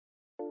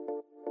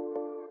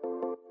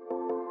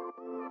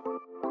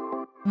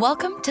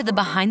Welcome to the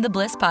Behind the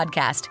Bliss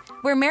podcast,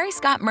 where Mary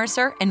Scott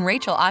Mercer and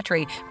Rachel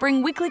Autry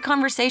bring weekly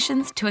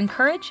conversations to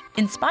encourage,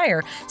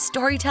 inspire,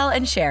 storytell,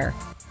 and share.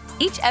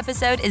 Each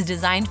episode is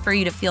designed for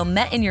you to feel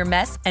met in your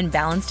mess and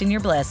balanced in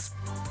your bliss.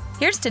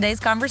 Here's today's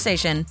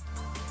conversation.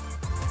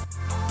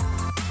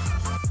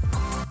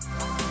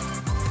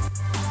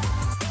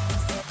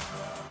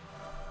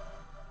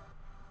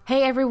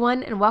 Hey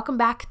everyone, and welcome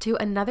back to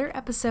another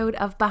episode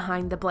of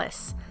Behind the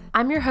Bliss.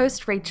 I'm your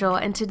host, Rachel,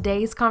 and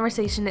today's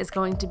conversation is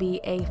going to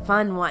be a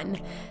fun one.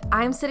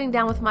 I'm sitting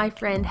down with my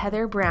friend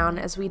Heather Brown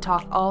as we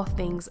talk all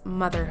things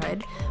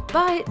motherhood,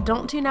 but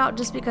don't tune out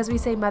just because we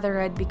say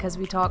motherhood, because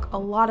we talk a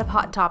lot of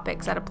hot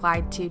topics that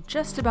apply to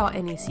just about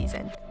any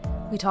season.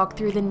 We talk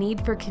through the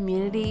need for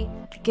community,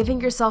 giving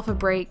yourself a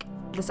break,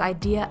 this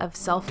idea of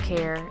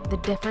self-care, the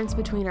difference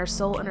between our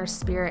soul and our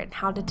spirit, and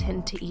how to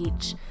tend to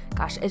each.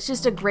 Gosh, it's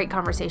just a great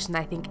conversation that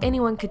I think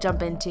anyone could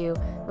jump into,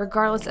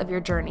 regardless of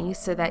your journey,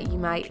 so that you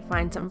might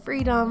find some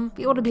freedom,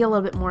 be able to be a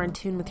little bit more in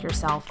tune with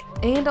yourself.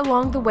 And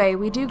along the way,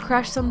 we do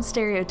crush some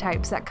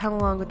stereotypes that come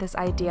along with this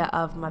idea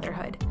of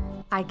motherhood.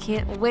 I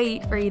can't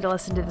wait for you to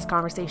listen to this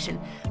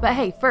conversation. But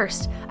hey,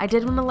 first, I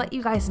did want to let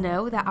you guys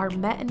know that our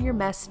Met in Your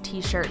Mess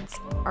t-shirts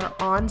are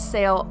on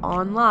sale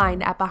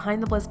online at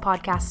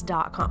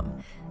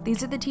BehindTheBlissPodcast.com.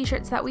 These are the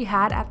t-shirts that we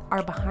had at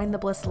our Behind the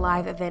Bliss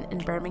live event in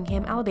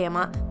Birmingham,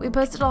 Alabama. We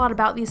posted a lot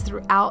about these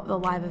throughout the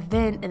live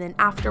event, and then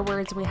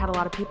afterwards we had a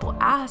lot of people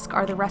ask,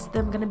 are the rest of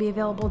them going to be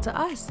available to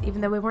us,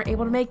 even though we weren't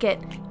able to make it?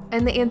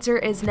 And the answer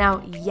is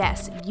now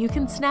yes, you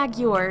can snag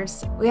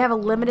yours. We have a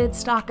limited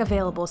stock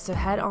available, so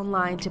head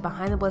online to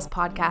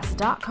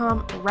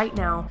BehindTheBlissPodcast.com right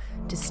now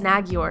to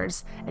snag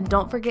yours. And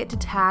don't forget to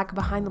tag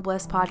Behind the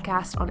Bliss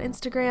Podcast on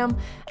Instagram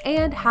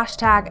and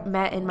hashtag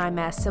Met in My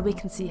Mess so we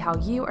can see how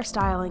you are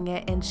styling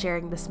it and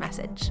sharing this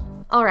message.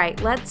 All right,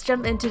 let's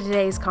jump into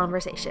today's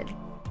conversation.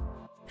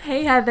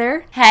 Hey,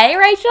 Heather. Hey,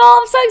 Rachel.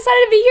 I'm so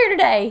excited to be here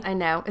today. I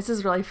know. This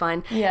is really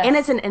fun. Yes. And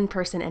it's an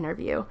in-person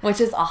interview.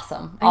 Which is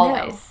awesome.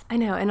 Always. I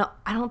know. And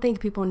I don't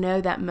think people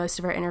know that most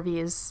of our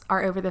interviews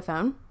are over the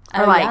phone.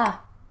 Or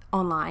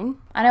online.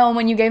 I know, and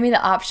when you gave me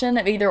the option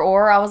of either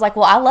or, I was like,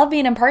 well, I love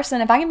being in person.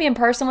 If I can be in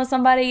person with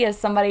somebody as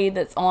somebody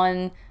that's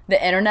on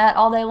the internet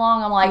all day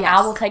long, I'm like, yes.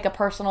 I will take a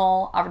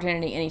personal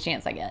opportunity any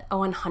chance I get. Oh,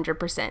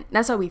 100%.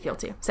 That's how we feel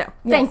too. So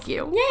Thank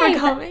you for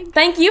coming.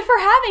 Thank you for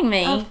having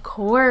me. Of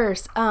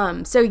course.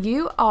 So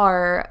you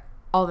are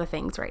all the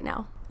things right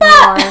now. You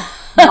are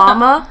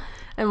mama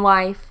and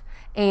wife,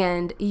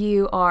 and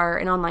you are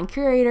an online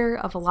curator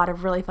of a lot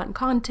of really fun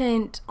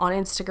content on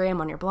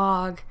Instagram, on your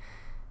blog.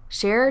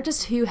 Share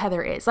just who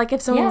Heather is. Like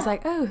if someone was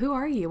like, "Oh, who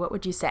are you?" What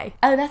would you say?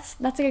 Oh, that's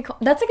a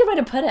good way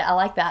to put it. I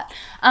like that.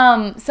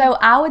 So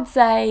I would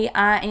say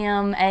I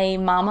am a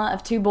mama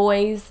of two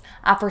boys.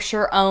 I for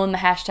sure own the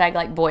hashtag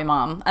like boy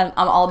mom. I'm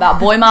all about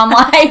boy mom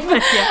life.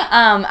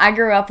 I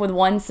grew up with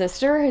one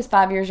sister who's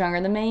 5 years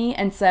younger than me,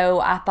 and so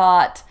I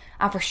thought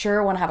I for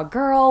sure want to have a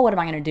girl. What am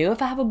I going to do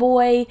if I have a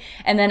boy?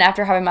 And then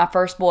after having my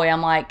first boy,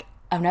 I'm like,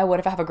 oh no,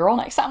 what if I have a girl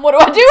next time? What do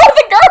I do with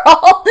a girl?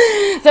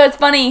 So it's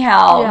funny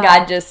how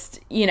God just,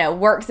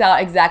 works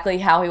out exactly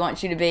how he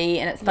wants you to be.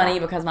 And it's funny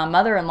because my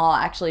mother-in-law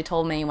actually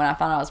told me when I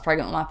found out I was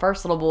pregnant with my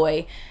first little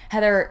boy,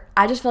 Heather,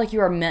 I just feel like you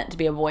are meant to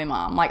be a boy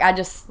mom. Like I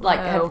just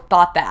have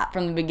thought that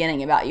from the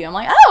beginning about you. I'm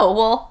like, oh,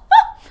 well,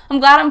 I'm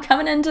glad I'm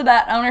coming into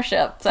that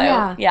ownership. So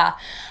yeah.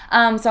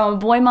 So I'm a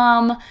boy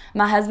mom.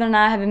 My husband and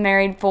I have been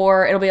married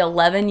it'll be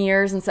 11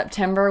 years in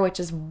September, which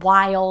is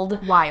wild.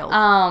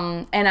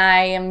 And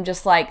I am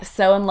just like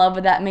so in love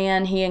with that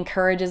man. He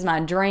encourages my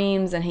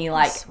dreams, and he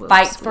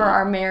fights for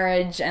our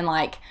marriage and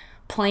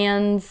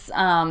plans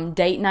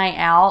date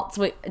nights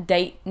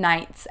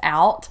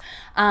out.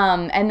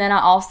 And then I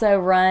also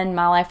run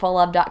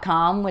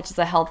mylifewelllove.com, which is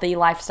a healthy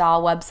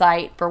lifestyle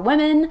website for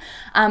women.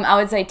 I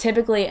would say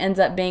typically it ends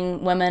up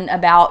being women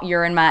about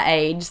your and my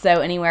age.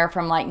 So anywhere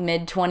from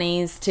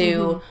mid-20s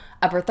to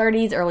upper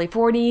 30s, early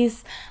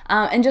 40s,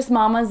 and just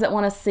mamas that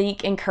want to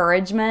seek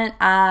encouragement.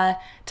 I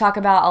talk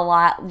about a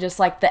lot just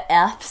the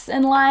F's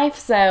in life.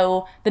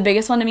 So the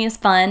biggest one to me is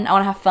fun. I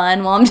want to have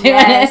fun while I'm doing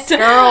it.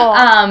 Girl.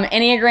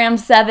 Enneagram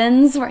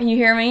 7s, you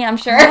hear me, I'm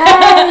sure.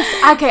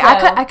 Yes. Okay, so.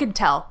 I could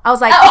tell. I was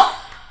like,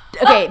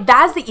 okay,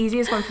 that's the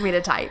easiest one for me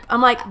to type.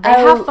 I'm like, they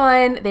have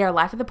fun. They are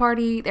life of the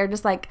party. They're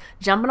just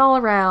jumping all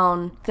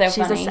around. So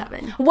she's funny. A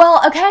 7.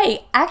 Well,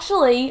 okay,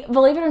 actually,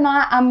 believe it or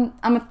not, I'm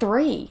a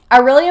 3. I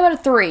really am a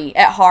 3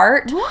 at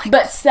heart. What?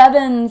 But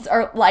 7s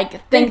are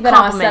think that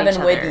I'm a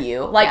 7 with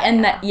you.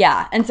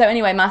 And so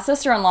anyway, my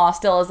sister-in-law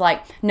still is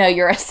like, no,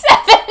 you're a 7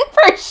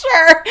 for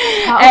sure.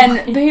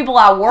 And the people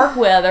I work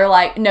with are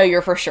like, no,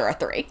 you're for sure a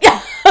 3.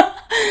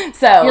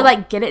 So you're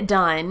like, get it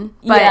done,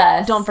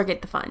 but don't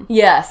forget the fun.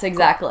 Yes,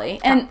 exactly.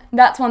 Cool. And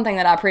that's one thing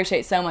that I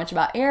appreciate so much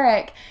about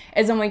Eric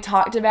is when we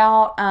talked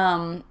about,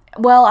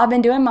 I've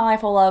been doing My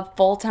Life of Love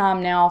full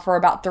time now for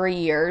about 3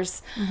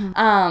 years.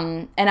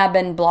 And I've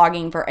been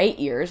blogging for 8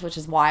 years, which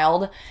is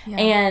wild. Yeah.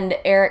 And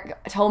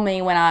Eric told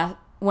me when I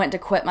went to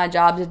quit my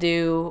job to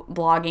do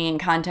blogging and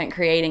content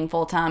creating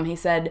full time, he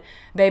said,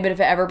 babe, but if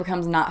it ever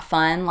becomes not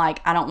fun,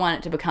 like, I don't want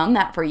it to become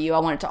that for you. I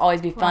want it to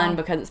always be fun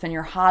because it's been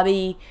your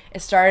hobby.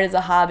 It started as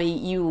a hobby.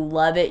 You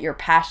love it. You're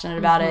passionate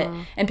about it.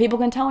 And people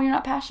can tell when you're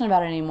not passionate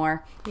about it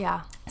anymore.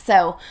 Yeah.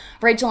 So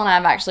Rachel and I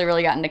have actually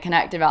really gotten to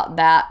connect about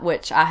that,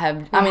 which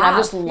I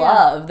just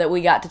love that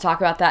we got to talk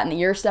about that, and that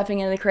you're stepping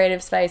into the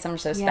creative space. I'm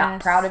just so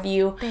proud of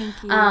you.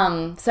 Thank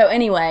you. So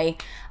anyway,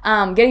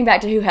 getting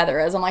back to who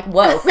Heather is, I'm like,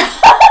 whoa.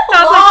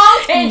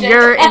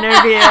 Your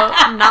interview,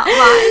 not mine.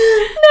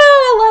 No,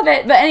 I love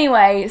it. But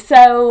anyway,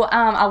 so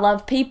I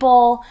love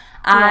people.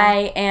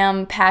 I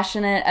am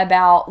passionate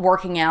about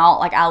working out.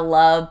 Like, I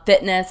love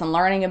fitness and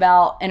learning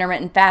about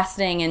intermittent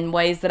fasting and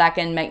ways that I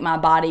can make my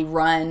body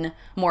run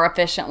more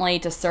efficiently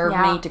to serve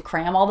me to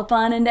cram all the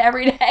fun into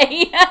every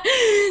day.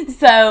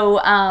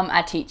 So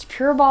I teach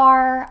Pure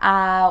Barre.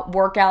 I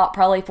work out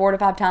probably 4 to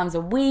 5 times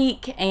a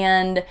week,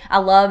 and I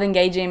love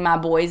engaging my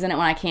boys in it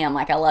when I can.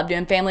 Like, I love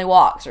doing family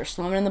walks or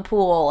swimming in the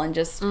pool, and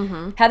just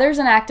Heather's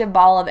an active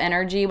ball of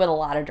energy with a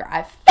lot of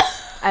drive.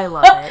 I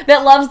love it.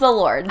 That loves the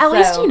Lord. At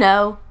least you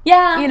know.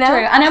 Yeah, you know?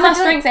 True. I know my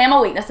strengths and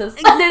my weaknesses.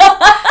 There's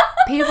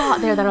people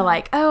out there that are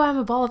like, oh, I'm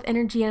a ball of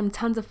energy and I'm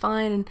tons of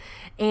fun,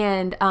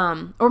 and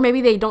or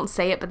maybe they don't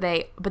say it, but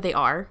they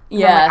are.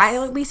 Yes. Like,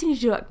 I at least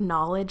need you to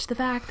acknowledge the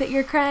fact that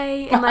you're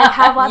cray and like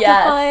have lots of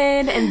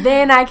fun, and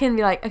then I can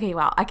be like, okay,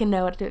 wow, I can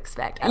know what to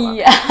expect. I love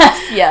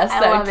it. Yes, I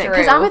love it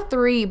because I'm a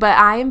 3, but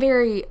I am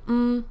very.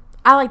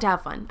 I like to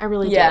have fun. I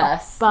really do.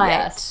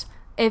 But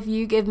if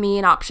you give me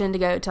an option to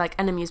go to like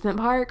an amusement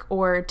park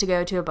or to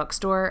go to a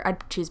bookstore,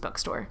 I'd choose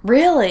bookstore.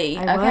 Really?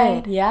 I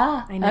would.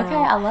 Yeah. I know. Okay,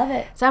 I love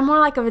it. So I'm more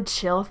like of a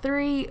chill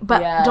 3,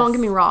 but don't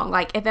get me wrong.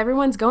 Like, if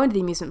everyone's going to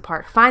the amusement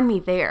park, find me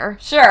there.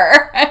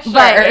 Sure.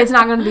 But it's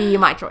not going to be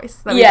my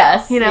choice.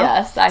 Yes. You know?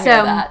 Yes, I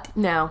hear that.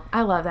 No,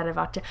 I love that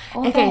about you.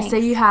 Well, okay, thanks. so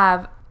you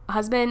have a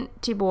husband,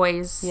 2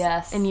 boys.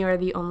 Yes. And you are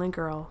the only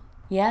girl.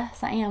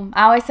 Yes, I am.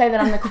 I always say that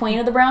I'm the queen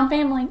of the Brown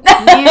family. You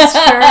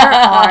sure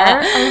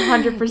are,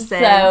 100%.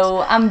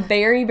 So I'm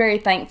very, very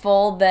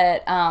thankful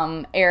that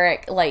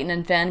Eric, Leighton,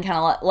 and Finn kind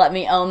of let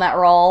me own that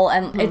role.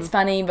 And it's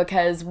funny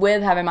because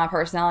with having my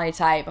personality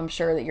type, I'm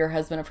sure that your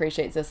husband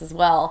appreciates this as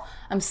well.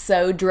 I'm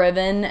so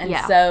driven and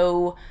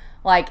so,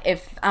 like,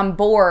 if I'm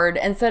bored,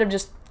 instead of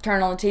just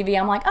turn on the TV,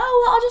 I'm like,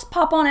 oh, well, I'll just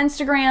pop on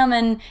Instagram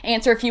and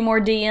answer a few more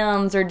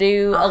DMs or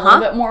do a little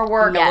bit more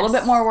work,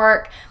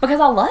 because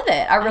I love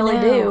it. I really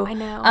do. I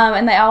know.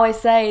 And they always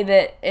say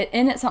that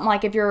it's something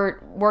like, if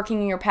you're working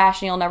in your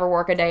passion, you'll never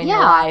work a day in your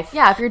life.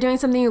 Yeah, if you're doing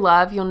something you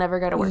love, you'll never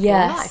go to work in your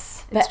life.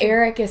 But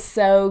Eric is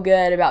so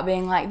good about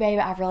being like, babe,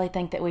 I really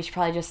think that we should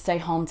probably just stay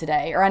home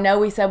today. Or I know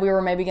we said we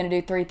were maybe going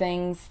to do 3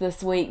 things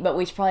this week, but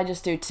we should probably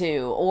just do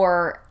 2.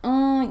 Or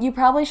you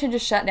probably should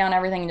just shut down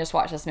everything and just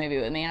watch this movie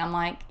with me. And I'm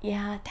like,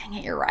 yeah, dang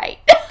it, you're right.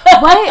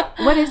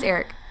 What is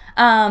Eric?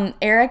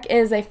 Eric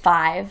is a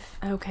 5.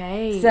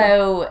 Okay.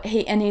 So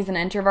he's an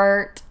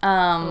introvert.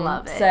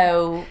 Love it.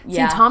 So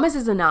yeah. See, Thomas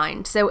is a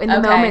 9. So in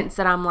the moments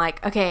that I'm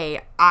like,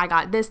 okay, I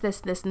got this,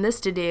 and this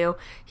to do,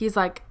 he's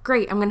like,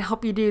 great, I'm going to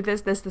help you do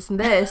this, and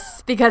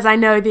this, because I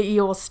know that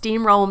you'll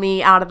steamroll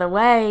me out of the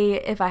way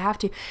if I have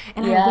to.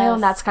 And I will,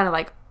 and that's kind of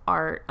like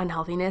our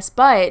unhealthiness.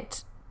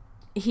 But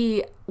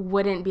he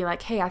wouldn't be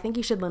like, hey, I think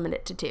you should limit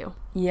it to 2.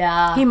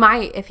 Yeah. He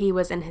might if he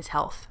was in his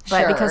health.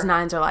 But because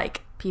 9s are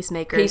like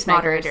peacemakers,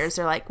 moderators,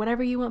 they're like,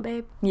 whatever you want,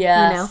 babe.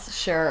 Yes, you know?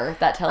 Sure.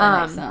 That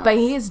totally makes sense. But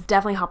he is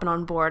definitely hopping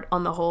on board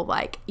on the whole,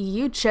 like,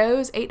 you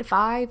chose 8 to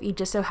 5. You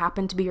just so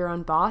happen to be your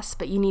own boss,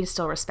 but you need to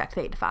still respect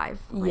the 8 to 5.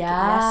 Like,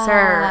 yes,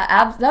 sir.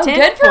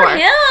 Good for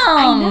him.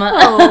 I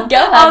know. Go,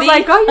 hubby. I was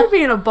like, oh, you're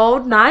being a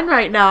bold 9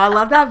 right now. I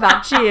love that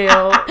about you.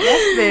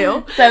 Yes,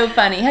 boo. So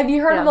funny. Have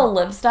you heard of the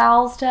Live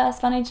Styles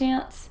test, by any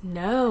chance?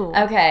 No.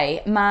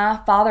 Okay. My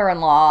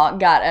father-in-law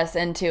got us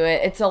into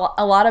it. It's a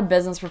lot of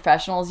business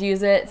professionals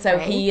use it. So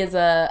he is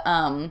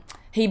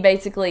he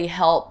basically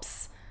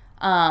helps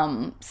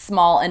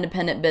small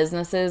independent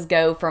businesses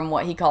go from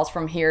what he calls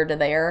from here to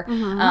there.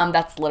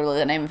 That's literally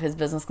the name of his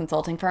business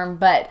consulting firm.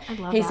 But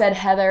he said,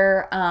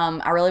 Heather,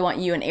 I really want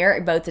you and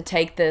Eric both to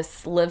take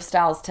this Live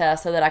Styles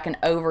test so that I can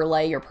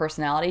overlay your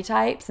personality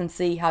types and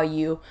see how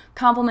you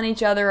complement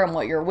each other and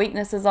what your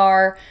weaknesses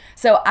are.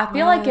 So I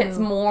feel like it's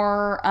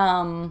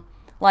more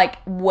like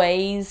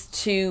ways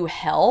to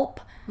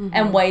help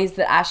and ways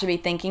that I should be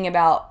thinking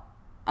about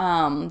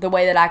the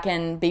way that I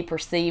can be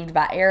perceived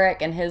by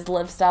Eric and his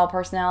Live Style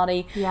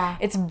personality. Yeah.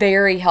 It's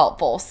very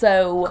helpful.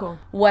 So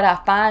what I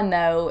find,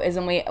 though, is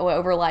when we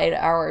overlaid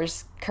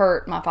ours,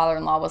 Kurt, my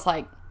father-in-law, was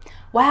like,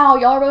 wow,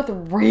 y'all are both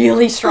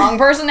really strong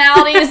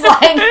personalities.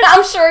 Like,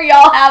 I'm sure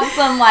y'all have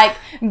some, like,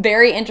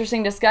 very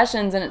interesting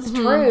discussions, and it's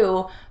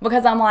true,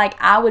 because I'm like,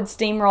 I would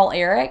steamroll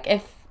Eric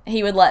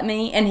he would let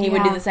me, and he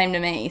would do Yeah. the same to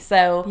me.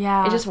 So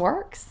Yeah. it just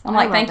works. I'm I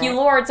like, love thank you, it.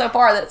 Lord, so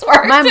far that's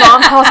worked. My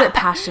mom calls it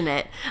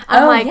passionate.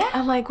 I'm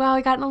yeah. like, well,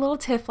 we got in a little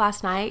tiff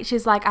last night.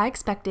 She's like, I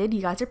expected.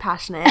 You guys are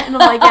passionate. And I'm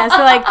like, yeah.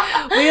 So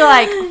like, we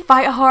like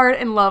fight hard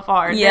and love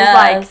hard. Yes.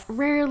 There's like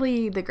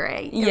rarely the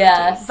gray. in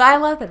Yes. between. But I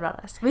love that about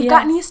us. We've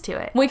gotten used to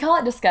it. We call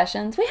it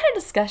discussions. We had a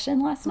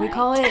discussion last night. We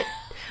call it,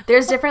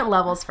 there's different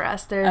levels for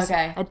us. There's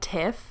Okay. a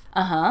tiff,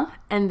 Uh-huh.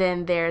 and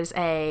then there's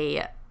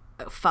a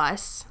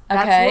fuss.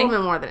 That's Okay. a little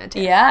bit more than a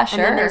tiff. Yeah, And sure.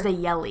 then there's a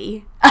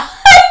yelly.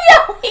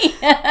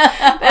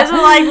 Those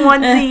are like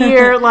once a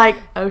year, like,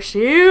 oh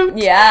shoot.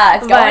 Yeah,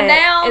 it's going But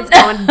down. It's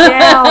going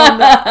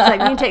down. It's like,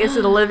 we can take this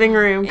to the living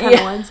room kind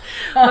of ones.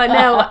 But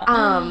no,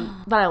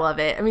 but I love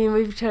it. I mean,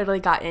 we've totally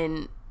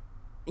gotten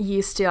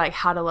used to like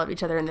how to love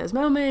each other in those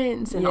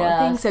moments and all the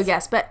things. So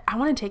yes, but I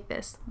want to take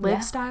this.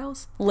 Live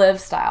styles. Live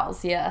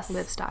styles, yes.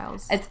 Live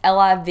styles. It's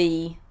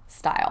LIV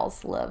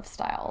styles, live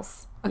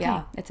styles. Okay.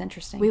 Yeah, it's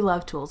interesting. We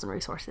love tools and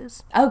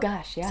resources. Oh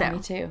gosh, yeah, So, me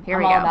too. here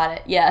I'm we all go. about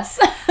it. Yes.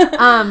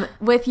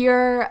 With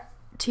your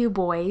 2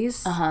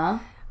 boys, Uh-huh.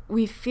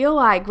 we feel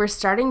like we're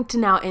starting to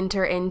now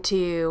enter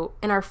into,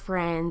 and our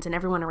friends and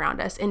everyone around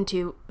us,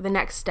 into the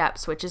next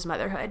steps, which is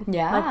motherhood.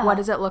 Yeah. Like, what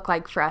does it look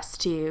like for us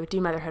to do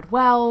motherhood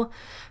well,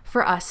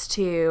 for us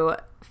to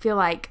feel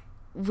like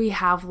we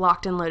have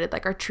locked and loaded,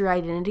 like, our true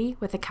identity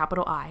with a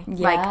capital I.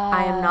 Like,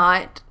 I am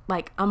not,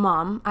 like, a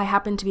mom. I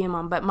happen to be a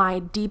mom, but my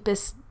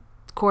deepest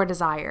core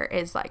desire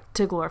is, like,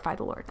 to glorify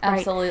the Lord. Right?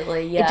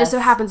 Absolutely, yes. It just so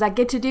happens I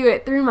get to do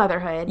it through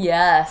motherhood.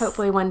 Yes.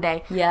 Hopefully one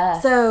day.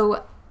 Yes.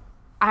 So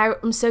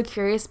I'm so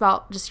curious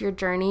about just your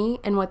journey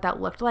and what that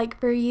looked like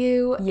for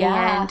you.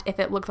 Yeah. And if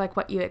it looked like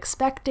what you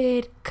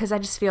expected. Because I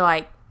just feel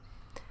like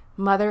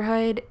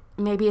motherhood,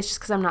 maybe it's just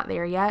because I'm not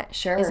there yet.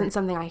 Sure. Isn't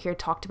something I hear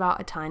talked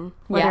about a ton.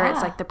 Whether Yeah.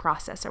 it's like the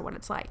process or what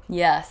it's like.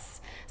 Yes.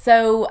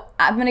 So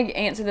I'm going to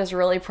answer this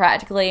really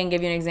practically and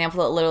give you an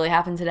example that literally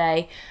happened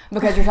today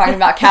because you're talking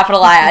about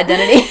capital I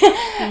identity.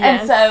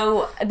 And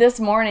so this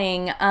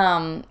morning,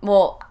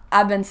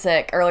 I've been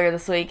sick earlier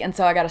this week, and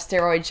so I got a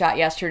steroid shot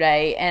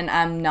yesterday, and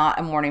I'm not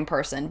a morning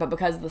person, but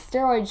because of the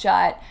steroid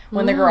shot,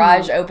 when the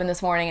garage opened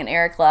this morning and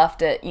Eric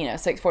left at,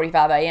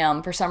 6:45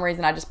 a.m., for some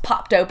reason I just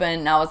popped open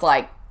and I was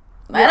like,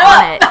 You're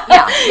on it.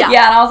 Yeah.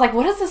 yeah, and I was like,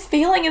 what is this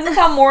feeling? Is this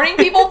how morning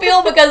people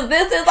feel? Because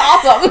this is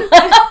awesome.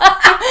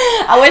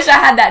 I wish I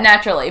had that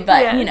naturally,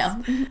 but, Yes.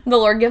 the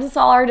Lord gives us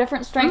all our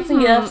different strengths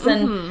and gifts,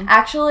 and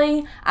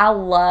actually, I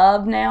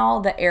love now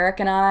that Eric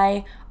and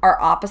I are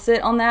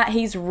opposite on that.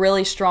 He's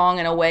really strong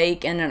and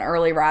awake and an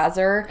early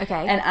riser,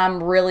 Okay. and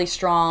I'm really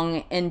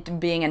strong in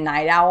being a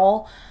night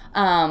owl.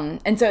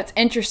 And so it's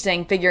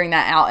interesting figuring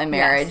that out in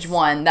marriage. Yes.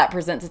 One, that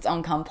presents its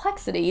own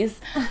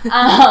complexities.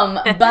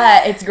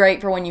 But it's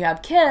great for when you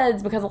have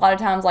kids, because a lot of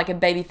times, like, if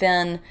baby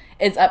Finn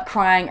is up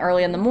crying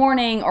early in the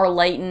morning, or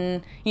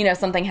Leighton,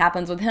 something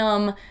happens with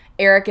him,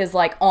 Eric is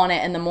like on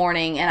it in the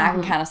morning and I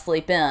can kind of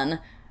sleep in.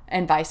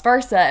 And vice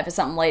versa. If it's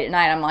something late at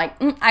night, I'm like,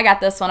 I got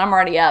this one. I'm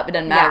already up. It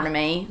doesn't matter to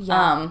me.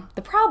 Yeah.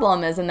 The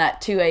problem is in that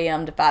 2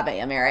 a.m. to 5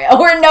 a.m. area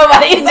where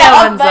nobody's No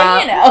up, one's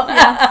but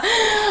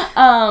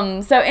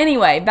up. So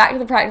anyway, back to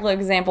the practical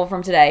example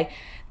from today.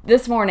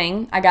 This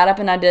morning, I got up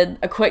and I did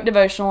a quick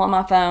devotional on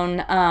my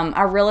phone.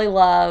 I really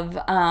love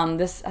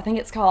this. I think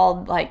it's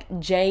called like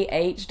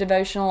JH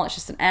Devotional. It's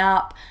just an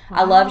app. Wow.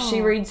 I love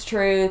She Reads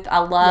Truth. I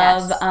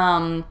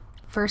love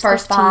First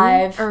 15,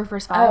 5 or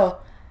First 5. Oh.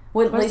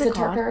 With What is Lisa it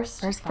called?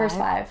 Turkhurst? First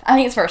 5. I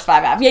think it's First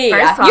 5 app.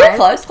 Yeah. First You're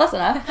 5. close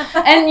enough.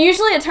 And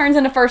usually it turns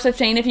into First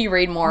 15 if you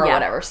read more or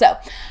whatever. So,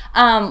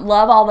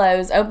 love all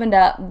those. Opened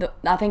up,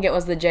 I think it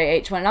was the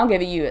JH one. And I'll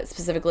give you it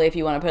specifically if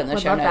you want to put it in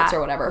the show notes or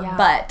whatever. Yeah.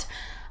 But,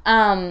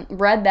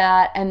 read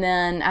that. And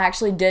then I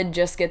actually did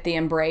just get the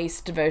Embrace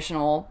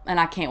devotional. And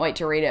I can't wait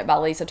to read it by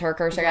Lisa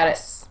Turkhurst. I got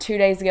it 2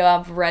 days ago.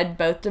 I've read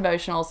both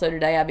devotionals. So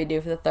today I'll be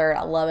due for the third.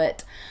 I love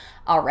it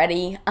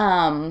already.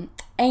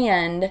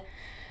 And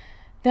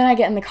then I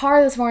get in the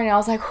car this morning, I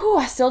was like,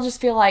 I still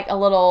just feel like a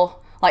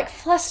little, like,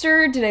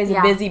 flustered. Today's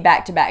a busy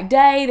back-to-back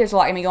day. There's a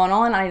lot of me going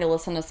on. I need to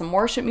listen to some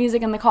worship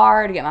music in the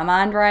car to get my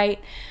mind right.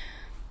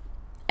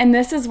 And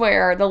this is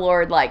where the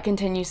Lord, like,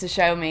 continues to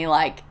show me,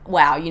 like,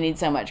 wow, you need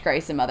so much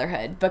grace in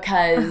motherhood.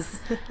 Because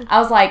I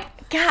was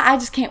like, God, I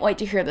just can't wait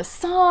to hear the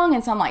song.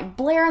 And so I'm, like,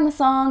 blaring the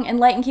song. And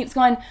Leighton keeps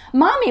going,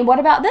 Mommy, what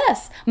about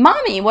this?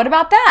 Mommy, what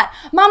about that?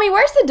 Mommy,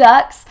 where's the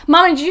ducks?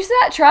 Mommy, did you see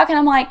that truck? And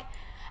I'm like,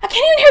 I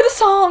can't even hear the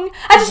song.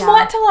 I just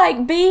want to,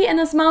 like, be in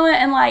this moment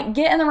and, like,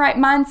 get in the right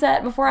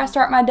mindset before I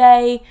start my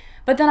day.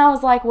 But then I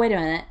was like, wait a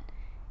minute.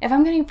 If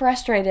I'm getting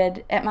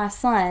frustrated at my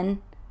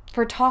son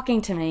for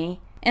talking to me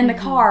in the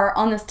car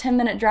on this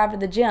 10-minute drive to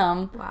the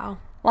gym,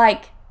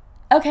 like,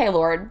 okay,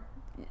 Lord.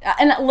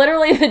 And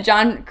literally the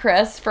John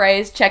Chris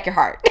phrase, check your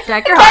heart.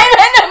 Check your heart.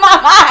 Came into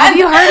my mind. Have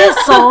you heard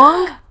his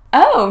song?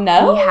 Oh,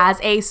 no. He has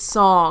a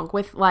song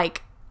with,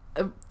 like,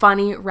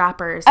 funny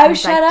rappers. Oh,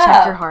 He's shut like, up.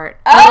 Check your heart.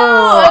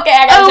 Oh, okay.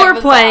 I gotta check we're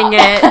this playing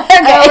out. it.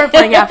 Okay. We're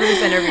playing after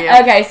this interview.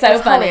 Okay, so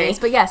it's funny. hilarious.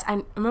 But yes,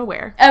 I'm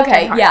aware. Okay,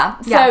 Check your yeah.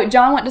 heart. So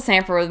John went to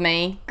Sanford with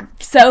me.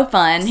 So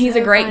fun. He's a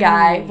So great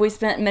guy. funny. We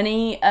spent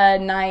many a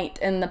night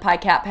in the Pie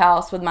Cap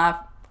house with my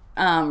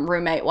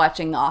roommate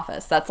watching The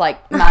Office. That's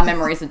like my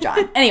memories of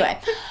John. Anyway,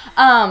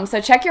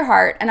 so check your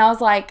heart. And I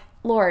was like,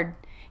 Lord,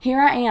 here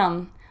I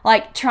am,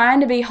 like trying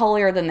to be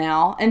holier than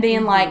thou and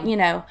being like, you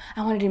know,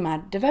 I want to do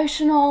my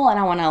devotional and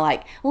I want to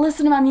like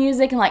listen to my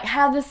music and like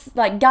have this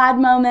like God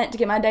moment to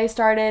get my day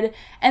started.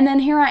 And then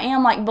here I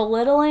am like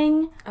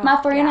belittling my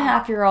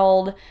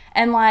 3.5-year-old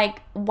and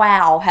like,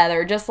 wow,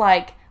 Heather, just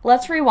like,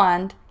 let's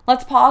rewind.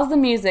 Let's pause the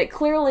music.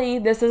 Clearly,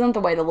 this isn't the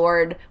way the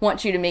Lord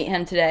wants you to meet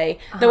him today.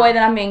 The way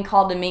that I'm being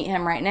called to meet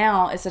him right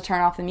now is to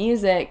turn off the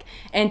music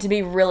and to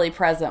be really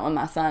present with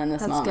my son in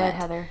this moment. That's good,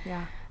 Heather.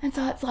 Yeah. And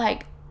so it's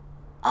like,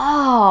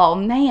 oh,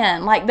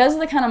 man. Like, those are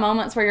the kind of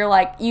moments where you're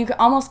like, you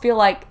almost feel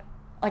like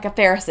a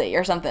Pharisee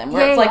or something.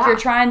 Where it's like you're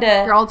trying to...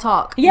 You're all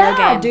talk.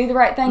 Yeah, do the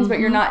right things, but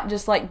you're not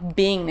just, like,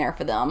 being there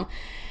for them.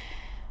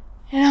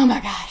 And oh,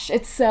 my gosh.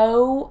 It's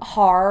so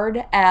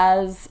hard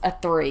as a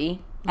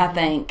 3... I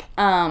think,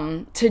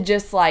 to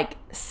just like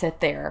sit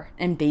there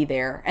and be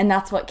there. And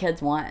that's what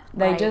kids want.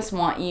 They just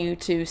want you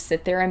to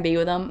sit there and be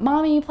with them.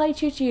 Mommy, play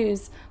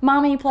choo-choos.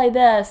 Mommy, play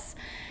this.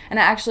 And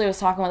I actually was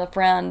talking with a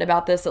friend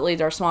about this that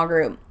leads our small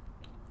group.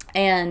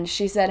 And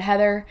she said,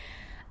 Heather,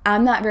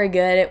 I'm not very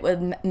good at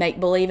with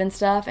make-believe and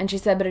stuff. And she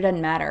said, but it doesn't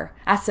matter.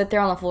 I sit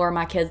there on the floor and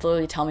my kids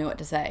literally tell me what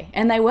to say.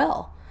 And they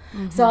will.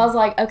 So I was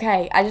like,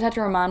 okay, I just have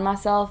to remind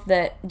myself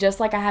that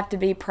just like I have to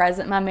be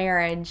present in my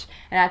marriage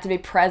and I have to be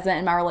present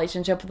in my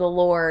relationship with the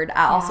Lord,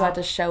 I also have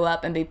to show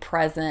up and be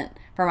present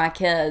for my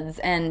kids.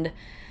 And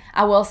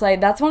I will say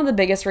that's one of the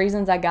biggest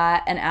reasons I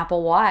got an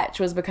Apple Watch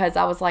was because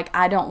I was like,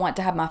 I don't want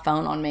to have my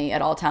phone on me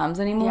at all times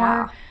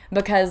anymore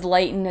because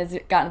Leighton has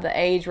gotten to the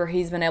age where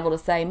he's been able to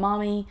say,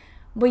 Mommy,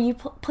 will you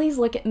please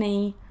look at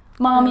me?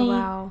 Mommy,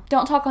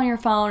 don't talk on your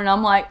phone. And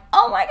I'm like,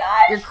 oh my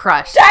gosh. You're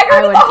crushed.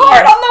 Dagger to the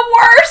heart. I'm the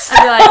worst.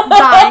 I'd be like,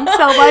 dying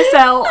cell by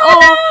cell.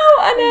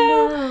 I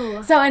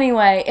know. So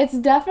anyway, it's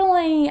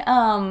definitely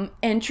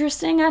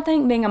interesting, I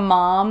think, being a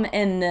mom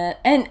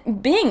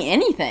and being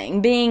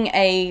anything, being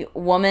a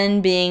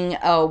woman, being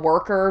a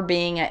worker,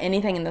 being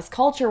anything in this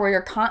culture where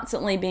you're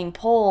constantly being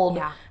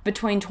pulled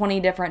between 20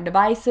 different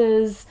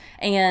devices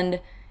and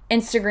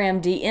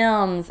Instagram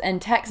DMs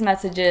and text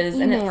messages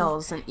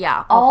emails and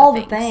all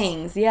the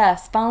things.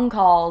 Yes, phone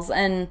calls.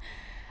 And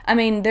I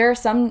mean, there are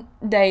some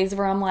days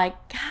where I'm like,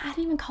 God, I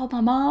didn't even call my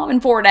mom in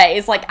 4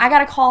 days. Like, I got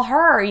to call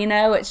her, you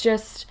know. It's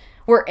just,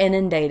 we're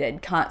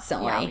inundated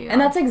constantly.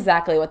 And that's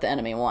exactly what the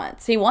enemy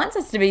wants. He wants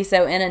us to be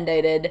so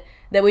inundated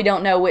that we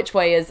don't know which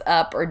way is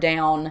up or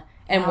down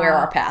and where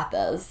our path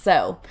is.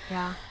 So,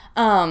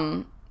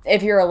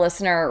 if you're a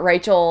listener,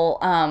 Rachel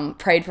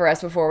prayed for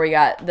us before we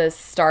got this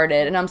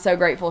started, and I'm so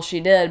grateful she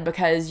did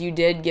because you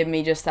did give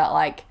me just that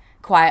like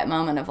quiet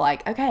moment of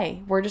like,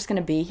 okay, we're just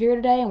gonna be here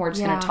today and we're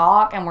just gonna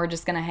talk and we're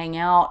just gonna hang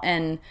out,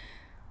 and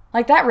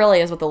like that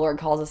really is what the Lord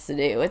calls us to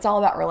do. It's all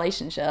about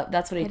relationship.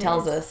 That's what He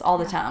tells us all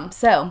the time.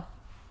 So,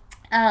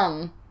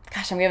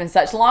 gosh, I'm giving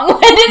such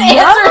long-winded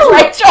answers,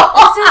 Rachel.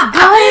 This is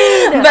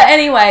good. But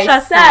anyway,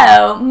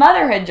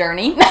 motherhood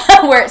journey,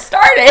 where it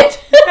started.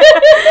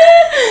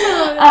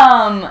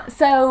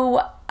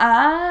 So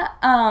I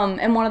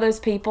am one of those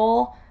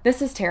people.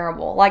 This is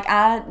terrible. Like,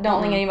 I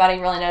don't think anybody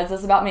really knows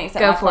this about me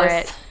except Go my for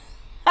close.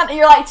 it.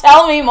 You're like,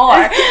 tell me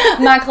more.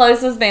 My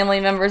closest family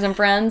members and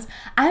friends.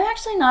 I'm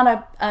actually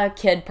not a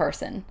kid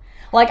person.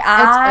 Like,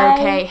 It's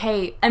okay.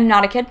 Hey, I'm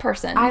not a kid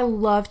person. I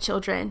love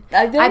children.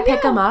 I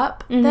pick them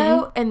up,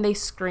 though, and they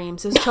scream.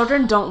 So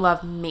children don't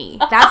love me.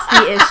 That's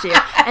the issue.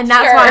 And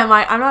that's why I'm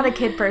like, I'm not a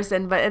kid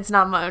person, but it's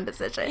not my own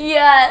decision.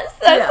 Yes.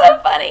 That's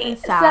so funny.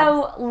 It's sad.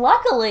 So,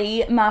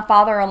 luckily, my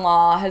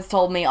father-in-law has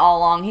told me all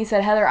along. He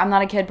said, Heather, I'm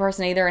not a kid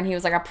person either. And he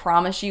was like, I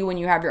promise you, when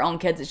you have your own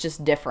kids, it's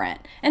just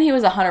different. And he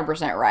was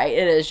 100% right.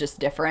 It is just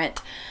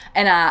different.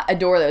 And I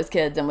adore those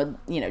kids and would,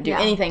 do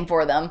anything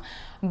for them.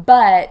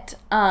 But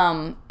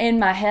in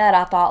my head,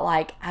 I thought,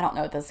 like, I don't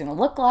know what this is going to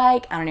look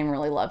like. I don't even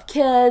really love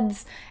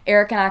kids.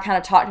 Eric and I kind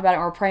of talked about it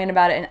and we're praying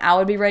about it, and I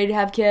would be ready to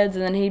have kids,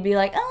 and then he'd be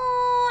like,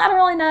 oh, I don't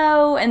really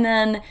know. And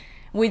then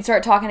we'd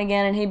start talking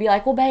again, and he'd be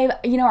like, well, babe,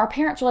 our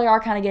parents really are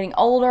kind of getting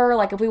older.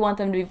 Like, if we want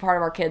them to be part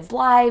of our kids'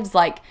 lives,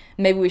 like,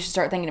 maybe we should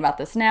start thinking about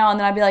this now. And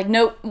then I'd be like,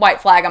 nope, white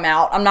flag, I'm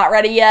out. I'm not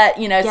ready yet.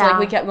 So, like,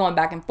 we kept going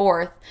back and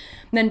forth.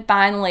 And then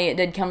finally, it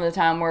did come to the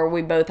time where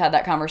we both had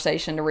that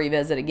conversation to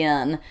revisit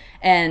again,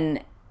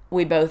 and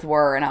we both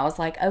were, and I was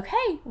like,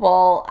 okay,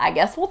 well, I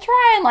guess we'll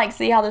try and, like,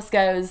 see how this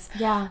goes.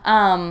 Yeah.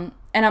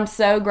 And I'm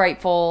so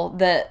grateful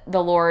that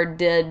the Lord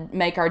did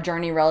make our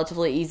journey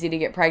relatively easy to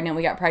get pregnant.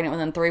 We got pregnant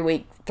within 3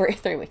 weeks.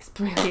 3 weeks.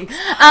 3 weeks. You're like,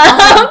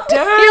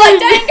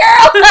 dang,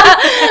 girl.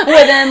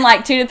 Within,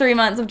 like, 2 to 3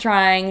 months of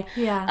trying.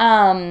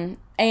 Yeah.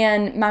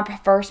 And my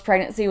first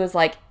pregnancy was,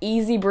 like,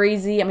 easy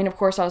breezy. I mean, of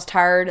course, I was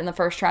tired in the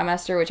first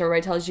trimester, which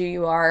everybody tells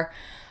you are.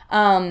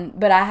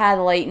 But I had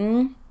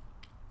Leighton.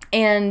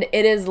 And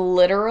it is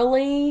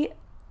literally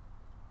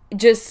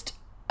just,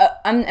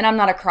 I'm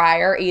not a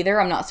crier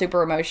either. I'm not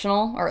super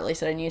emotional, or at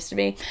least I didn't used to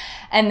be.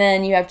 And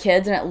then you have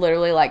kids, and it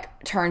literally,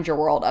 like, turns your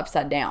world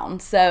upside down.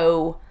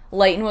 So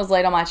Leighton was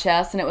laid on my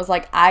chest, and it was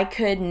like I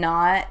could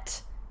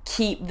not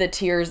keep the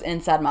tears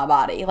inside my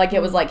body. Like,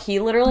 it was like he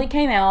literally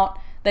came out,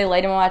 they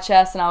laid him on my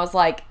chest, and I was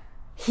like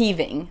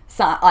heaving,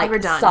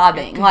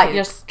 sobbing, like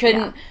just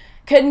couldn't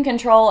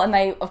control. And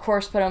they, of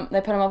course, put him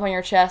up on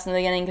your chest in the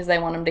beginning because they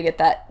want him to get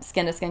that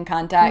skin to skin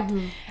contact.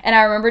 And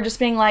I remember just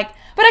being like,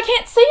 but I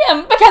can't see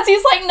him because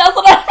he's like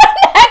nuzzled on my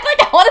neck,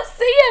 like I want to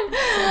see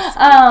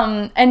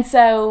him. And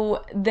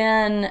so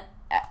then,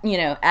 you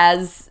know,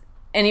 as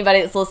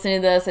anybody that's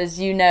listening to this, as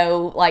you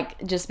know,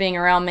 like, just being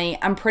around me,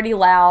 I'm pretty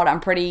loud, I'm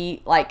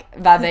pretty, like,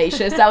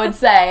 vivacious, I would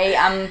say.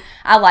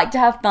 I like to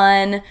have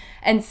fun.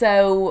 And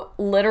so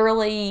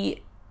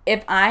literally,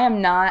 if I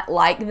am not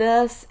like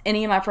this,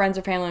 any of my friends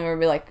or family would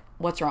be like,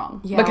 what's wrong?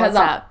 Yeah, because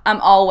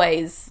I'm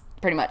always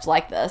pretty much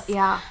like this.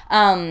 Yeah.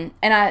 And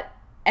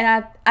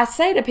I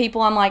say to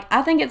people, I'm like,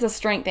 I think it's a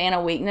strength and a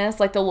weakness.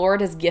 Like, the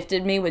Lord has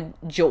gifted me with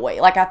joy.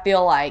 Like, I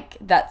feel like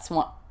that's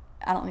one.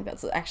 I don't think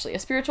that's actually a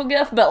spiritual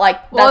gift, but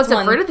like, it's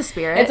a fruit of the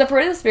Spirit. It's a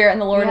fruit of the Spirit,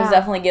 and the Lord has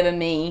definitely given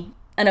me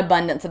an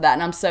abundance of that,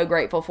 and I'm so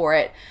grateful for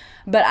it.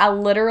 But I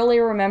literally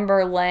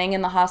remember laying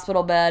in the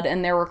hospital bed,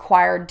 and they're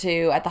required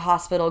to, at the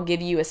hospital, give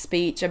you a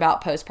speech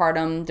about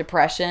postpartum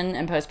depression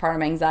and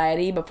postpartum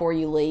anxiety before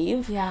you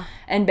leave. Yeah.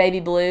 And baby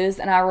blues.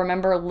 And I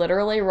remember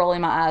literally rolling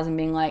my eyes and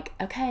being like,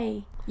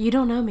 okay. You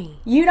don't know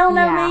me. You don't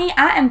know me.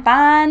 I am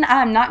fine.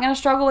 I'm not going to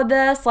struggle with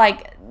this.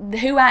 Like,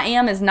 who I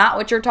am is not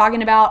what you're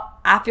talking about.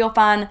 I feel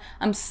fine.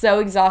 I'm so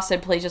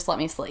exhausted. Please just let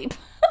me sleep.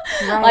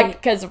 Right.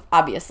 Like, because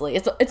obviously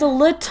it's a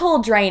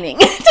little draining.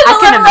 I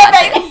can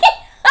imagine.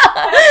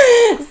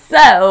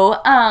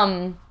 So,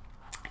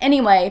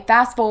 anyway,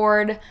 fast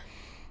forward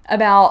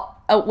about,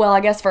 I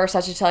guess first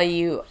I should tell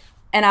you,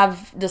 and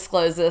I've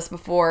disclosed this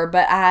before,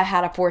 but I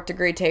had a 4th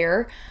degree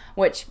tear,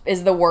 which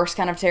is the worst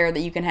kind of tear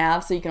that you can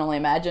have, so you can only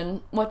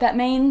imagine what that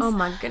means. Oh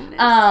my goodness.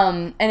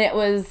 And it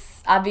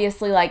was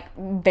obviously, like,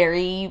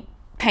 very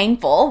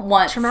painful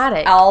once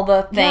traumatic. all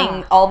the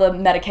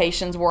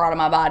medications wore out of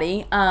my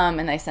body,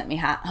 and they sent me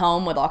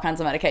home with all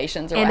kinds of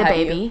medications and a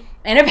baby,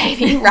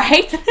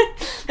 right?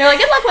 They're like,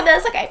 good luck with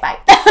this. Okay, bye.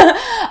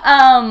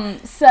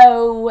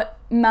 So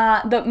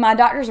my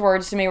doctor's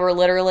words to me were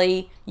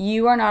literally,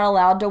 you are not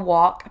allowed to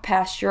walk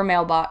past your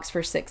mailbox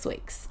for 6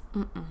 weeks.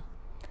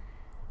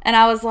 And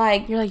I was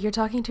like, you're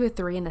talking to a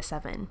 3 and a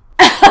 7.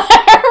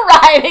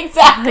 Right,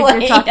 exactly.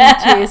 Like, you're talking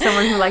to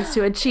someone who likes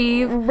to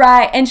achieve.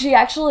 Right. And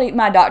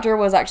my doctor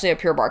was actually a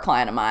Pure Barre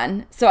client of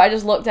mine. So I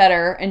just looked at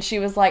her, and she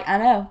was like, I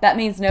know, that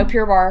means no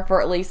Pure Barre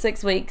for at least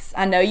 6 weeks.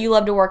 I know you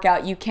love to work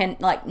out. You can,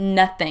 like,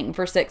 nothing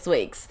for 6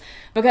 weeks.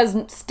 Because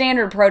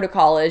standard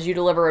protocol is you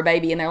deliver a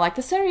baby, and they're like,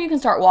 the sooner you can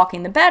start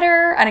walking, the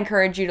better. I'd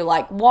encourage you to,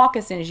 like, walk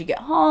as soon as you get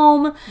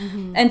home.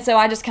 And so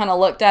I just kind of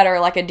looked at her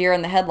like a deer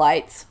in the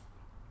headlights.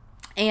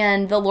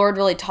 And the Lord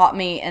really taught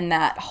me in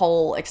that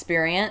whole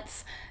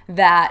experience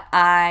that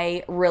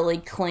I really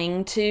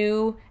cling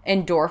to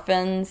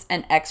endorphins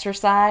and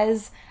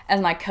exercise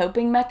as my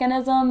coping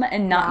mechanism,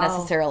 and not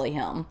necessarily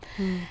him.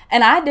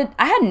 And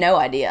I had no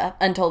idea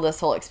until this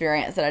whole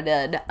experience that I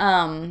did.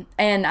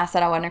 And I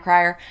said I wasn't a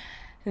crier.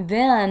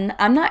 Then,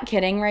 I'm not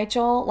kidding,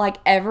 Rachel, like,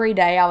 every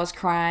day I was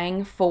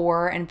crying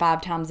 4 and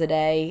 5 times a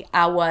day.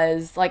 I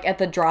was, like, at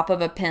the drop of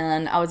a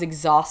pen, I was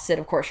exhausted.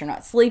 Of course, you're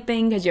not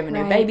sleeping because you have a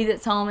new baby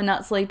that's home and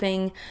not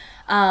sleeping.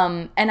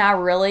 And I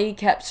really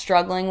kept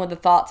struggling with the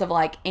thoughts of,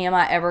 like, am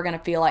I ever going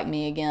to feel like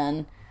me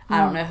again? I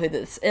don't know who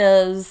this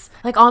is.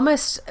 Like,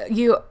 almost,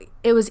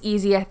 it was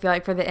easy, I feel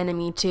like, for the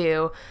enemy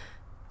to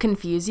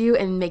confuse you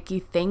and make you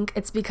think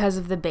it's because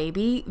of the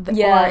baby,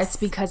 or it's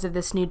because of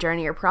this new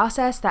journey or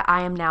process that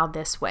I am now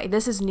this way.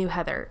 This is new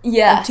Heather.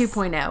 Yes.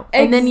 2.0.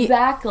 And then you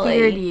Exactly.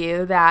 figured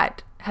you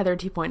that Heather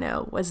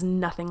 2.0 was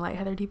nothing like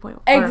Heather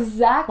 2.0.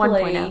 Exactly.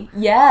 1.0.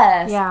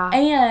 Yes. Yeah.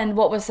 And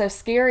what was so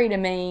scary to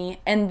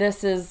me, and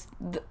this is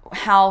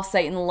how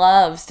Satan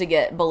loves to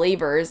get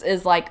believers,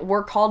 is like,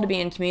 we're called to be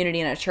in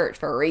community in a church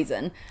for a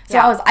reason. So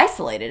I was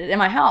isolated in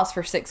my house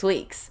for 6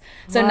 weeks.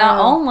 So not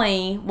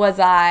only was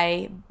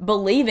I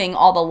believing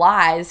all the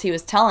lies he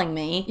was telling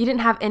me, you didn't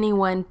have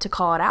anyone to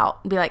call it out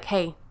and be like,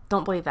 hey,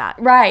 don't believe that.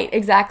 Right,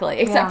 exactly.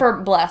 Except for,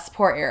 bless,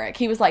 poor Eric.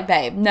 He was like,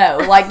 babe, no,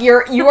 like,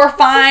 you are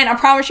fine. I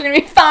promise you're going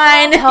to be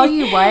fine. I'll tell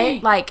you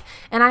what, like,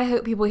 and I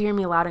hope people hear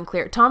me loud and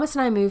clear. Thomas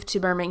and I moved to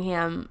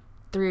Birmingham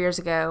 3 years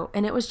ago,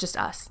 and it was just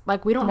us.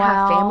 Like, we don't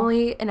have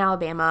family in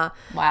Alabama.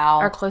 Wow.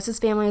 Our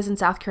closest family is in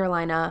South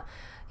Carolina.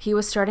 He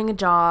was starting a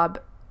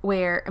job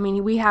where, I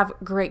mean, we have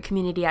great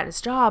community at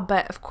his job,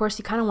 but of course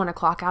you kind of want to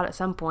clock out at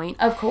some point.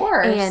 Of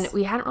course. And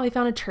we hadn't really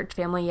found a church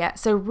family yet.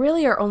 So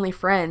really our only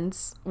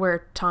friends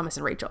were Thomas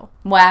and Rachel.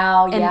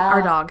 Wow, and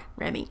our dog,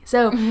 Remy.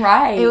 So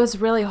it was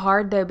really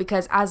hard, though,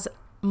 because as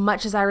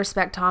much as I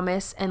respect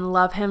Thomas and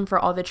love him for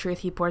all the truth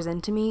he pours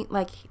into me,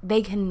 like,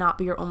 they cannot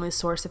be your only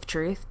source of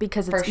truth,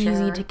 because it's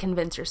easy to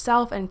convince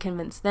yourself and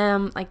convince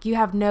them. Like, you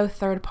have no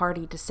third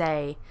party to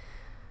say,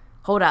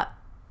 hold up,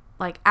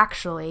 like,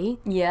 actually,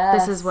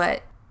 this is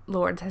what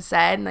Lord has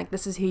said, and, like,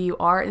 this is who you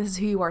are, and this is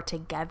who you are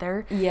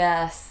together.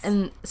 Yes.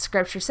 And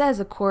scripture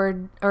says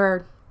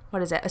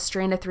what is it? A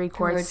strand of 3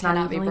 cords not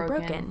evenly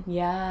broken.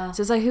 Yeah.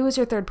 So it's like, who is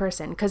your third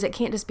person? Because it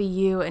can't just be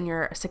you and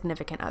your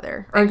significant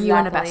other, or you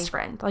and a best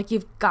friend. Like,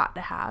 you've got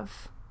to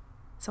have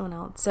someone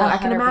else. So 100%. I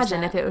can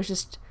imagine if it was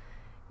just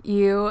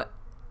you,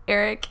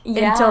 Eric,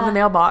 until the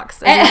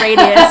mailbox and your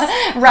radius.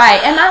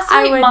 Right. And my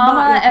sweet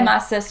mama and my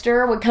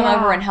sister would come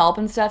over and help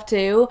and stuff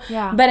too.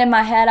 Yeah. But in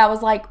my head, I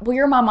was like, well,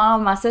 you're my mom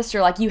and my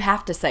sister. Like, you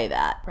have to say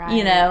that, right.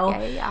 you know?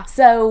 Yeah.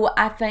 So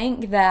I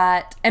think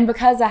that, and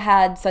because I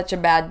had such a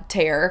bad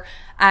tear,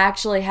 I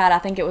actually had, I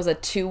think it was a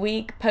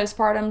 2-week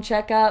postpartum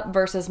checkup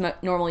versus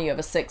normally you have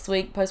a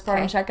 6-week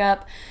postpartum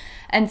checkup.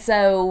 And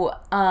so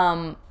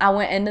I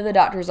went into the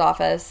doctor's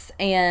office,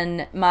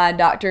 and my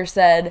doctor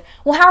said,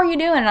 well, how are you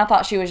doing? And I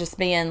thought she was just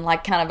being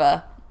like kind of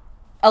a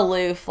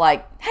aloof,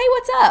 like, hey,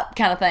 what's up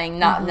kind of thing.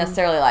 Not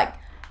necessarily like,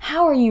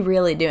 how are you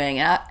really doing?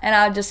 And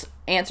I just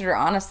answered her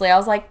honestly. I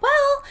was like,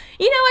 well,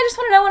 you know, I just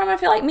want to know when I'm going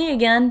to feel like me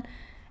again.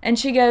 And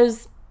she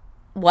goes,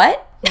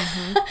 what?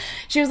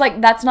 She was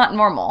like, that's not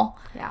normal.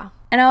 Yeah.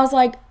 And I was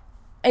like,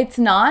 it's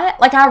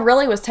not. Like, I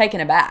really was taken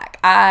aback.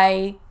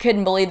 I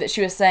couldn't believe that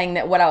she was saying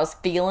that what I was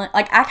feeling.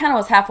 Like, I kind of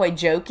was halfway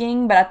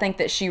joking, but I think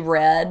that she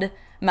read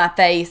my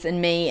face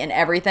and me and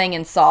everything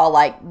and saw,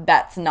 like,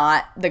 that's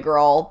not the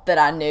girl that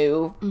I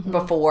knew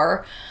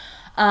before.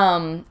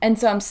 And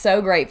so I'm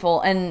so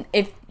grateful. And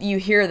if you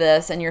hear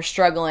this and you're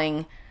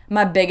struggling,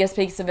 my biggest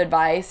piece of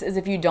advice is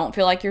if you don't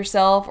feel like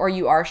yourself or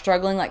you are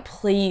struggling, like,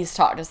 please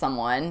talk to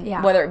someone.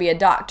 Yeah. Whether it be a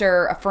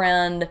doctor, a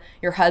friend,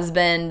 your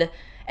husband,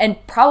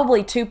 and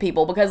probably 2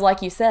 people, because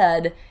like you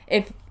said,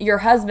 if your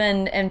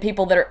husband and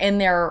people that are in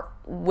there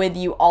with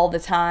you all the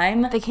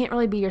time, they can't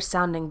really be your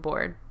sounding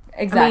board.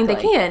 Exactly. I mean,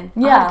 they can,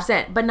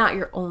 100%, but not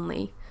your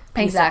only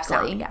piece of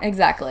sound.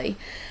 Exactly.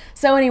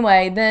 So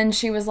anyway, then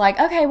she was like,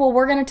 okay, well,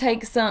 we're going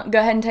to go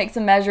ahead and take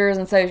some measures.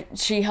 And so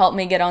she helped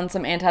me get on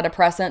some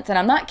antidepressants. And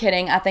I'm not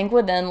kidding. I think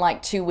within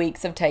like 2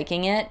 weeks of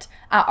taking it,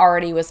 I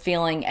already was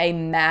feeling a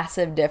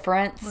massive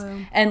difference.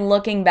 Wow. And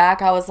looking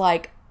back, I was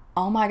like,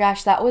 oh my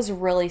gosh, that was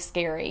really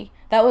scary.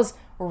 That was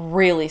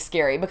really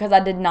scary because I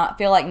did not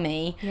feel like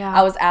me. Yeah.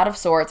 I was out of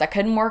sorts. I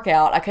couldn't work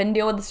out. I couldn't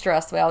deal with the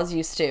stress the way I was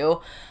used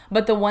to.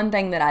 But the one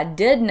thing that I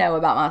did know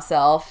about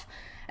myself,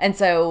 and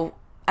so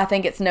I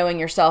think it's knowing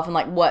yourself and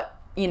like what,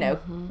 you know,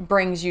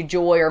 brings you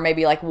joy or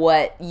maybe like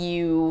what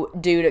you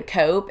do to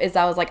cope, is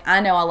I was like, I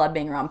know I love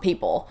being around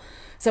people.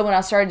 So when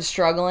I started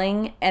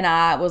struggling and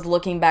I was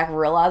looking back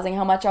realizing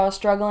how much I was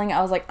struggling,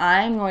 I was like,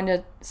 I'm going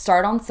to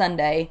start on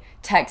Sunday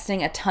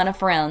texting a ton of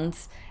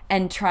friends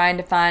and trying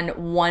to find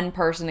one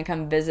person to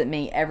come visit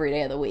me every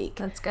day of the week.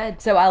 That's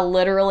good. So I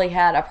literally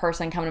had a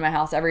person come to my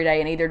house every day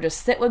and either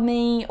just sit with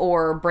me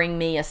or bring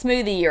me a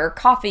smoothie or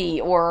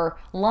coffee or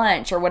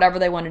lunch or whatever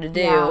they wanted to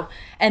do. Yeah.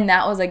 And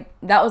that was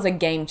a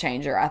game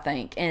changer, I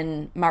think,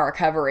 in my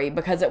recovery,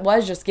 because it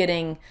was just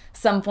getting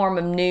some form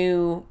of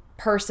new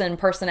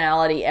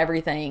personality,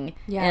 everything.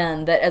 Yeah.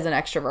 And that as an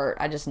extrovert,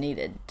 I just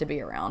needed to be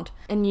around.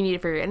 And you need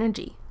it for your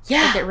energy.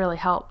 Yeah. Like, it really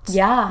helped.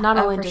 Yeah. Not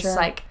only just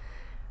like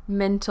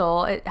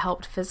mental, it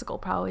helped physical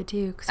probably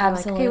too. Cause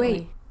absolutely. Like, okay,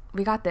 wait,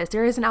 we got this.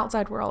 There is an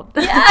outside world.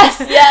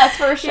 Yes,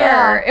 for sure.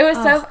 Yeah. It was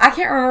so, I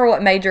can't remember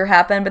what major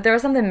happened, but there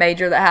was something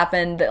major that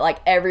happened that like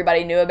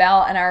everybody knew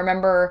about. And I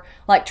remember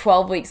like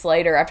 12 weeks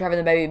later after having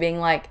the baby being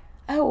like,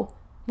 oh,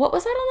 what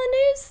was that on the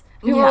news?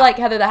 People were like,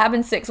 Heather, that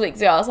happened 6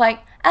 weeks ago. I was like,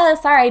 oh,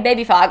 sorry,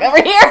 baby fog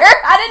over here.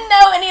 I didn't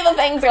know any of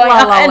the things going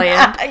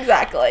on.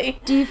 Exactly.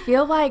 Do you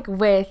feel like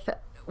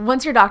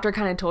once your doctor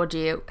kind of told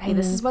you, hey,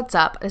 this is what's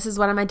up, this is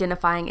what I'm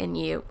identifying in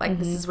you, like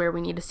this is where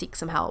we need to seek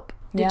some help,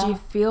 did you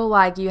feel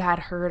like you had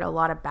heard a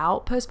lot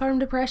about postpartum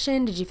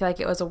depression? Did you feel like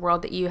it was a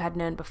world that you had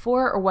known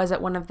before, or was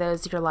it one of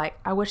those you're like,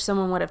 I wish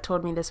someone would have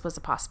told me this was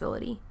a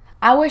possibility?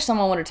 I wish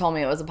someone would have told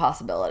me it was a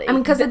possibility. I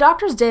mean, because the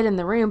doctors did in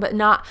the room, but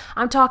not,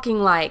 I'm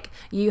talking like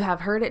you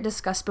have heard it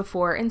discussed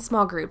before in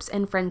small groups,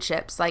 in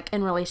friendships, like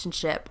in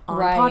relationship, on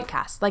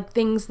podcasts, like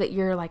things that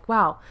you're like,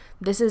 wow,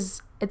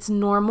 it's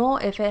normal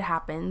if it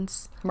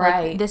happens.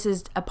 Right. Like, this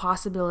is a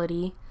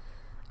possibility.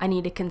 I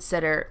need to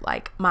consider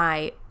like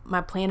my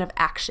plan of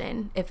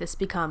action if this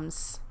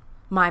becomes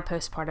my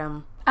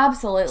postpartum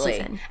absolutely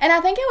season. And I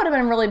think it would have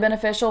been really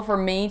beneficial for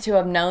me to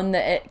have known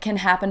that it can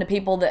happen to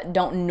people that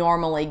don't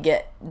normally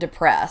get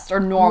depressed or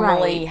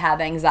normally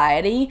have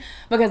anxiety,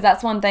 because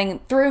that's one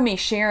thing through me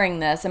sharing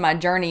this in my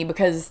journey,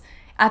 because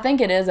I think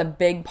it is a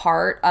big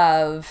part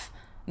of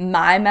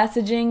my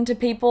messaging to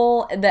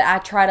people that I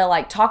try to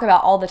like talk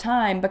about all the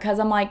time, because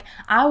I'm like,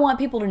 I want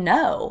people to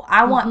know.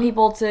 I want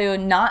people to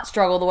not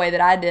struggle the way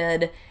that I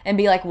did and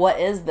be like, what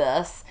is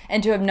this?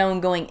 And to have known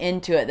going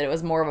into it that it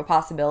was more of a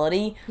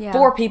possibility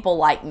for people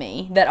like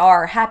me that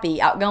are happy,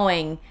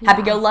 outgoing,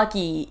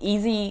 happy-go-lucky,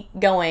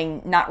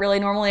 easy-going, not really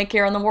normally a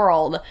care in the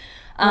world.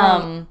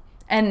 And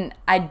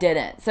I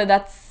didn't. So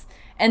that's...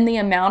 And the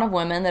amount of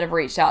women that have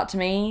reached out to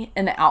me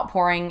and the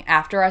outpouring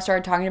after I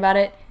started talking about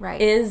it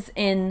is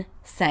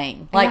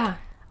insane. Like,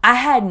 I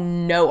had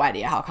no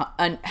idea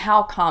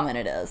how common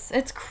it is.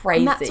 It's crazy.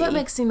 And that's what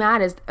makes me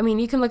mad is, I mean,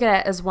 you can look at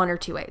it as one or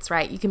two ways,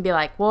 right? You can be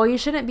like, well, you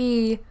shouldn't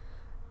be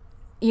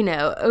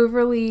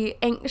overly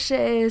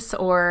anxious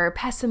or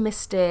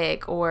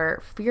pessimistic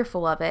or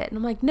fearful of it. And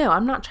I'm like, no,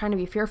 I'm not trying to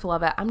be fearful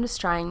of it. I'm just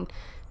trying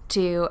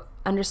to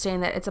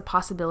understand that it's a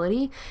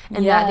possibility,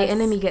 and that the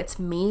enemy gets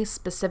me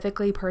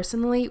specifically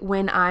personally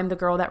when I'm the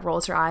girl that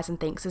rolls her eyes and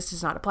thinks this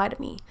does not apply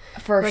to me.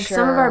 For sure.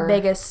 Some of our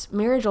biggest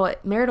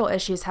marital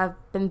issues have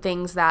been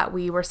things that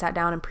we were sat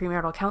down in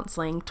premarital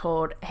counseling,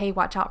 told, hey,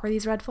 watch out for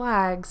these red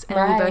flags,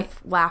 and we both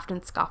laughed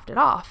and scoffed it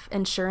off.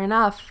 And sure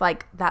enough,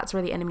 like, that's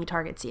where the enemy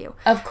targets you.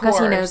 Of course. Because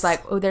he knows,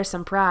 like, oh, there's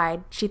some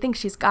pride. She thinks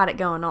she's got it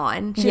going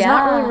on. She's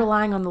not really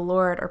relying on the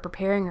Lord or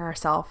preparing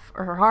herself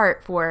or her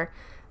heart for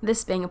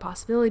this being a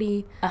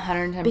possibility.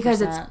 110%.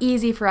 Because it's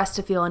easy for us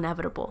to feel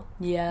inevitable.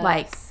 Yes.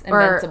 Like,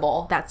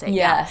 invincible. That's it.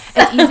 Yes.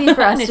 Yeah. It's easy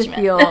for us to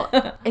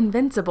feel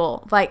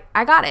invincible. Like,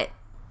 I got it.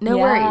 No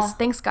worries.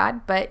 Thanks,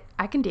 God. But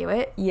I can do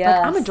it. Yes.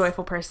 Like, I'm a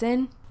joyful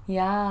person.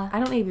 Yeah. I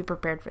don't need to be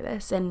prepared for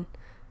this. And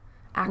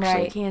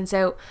actually can.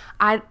 So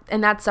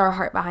and that's our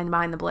heart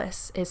behind the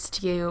Bliss, is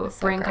to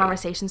bring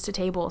conversations to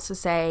tables to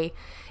say,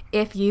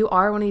 if you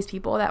are one of these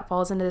people that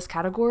falls into this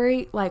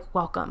category, like,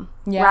 welcome.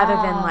 Rather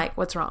than like,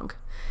 what's wrong?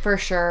 For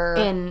sure.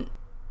 And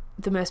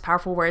the most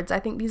powerful words I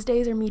think these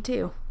days are me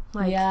too.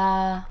 Like,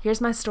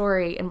 here's my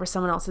story. And for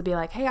someone else to be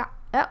like, hey,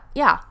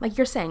 like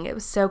you're saying, it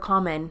was so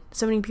common.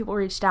 So many people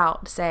reached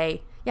out to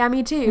say, yeah,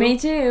 me too. Me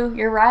too.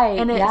 You're right.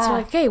 And it's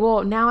like, okay,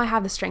 well, now I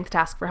have the strength to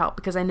ask for help,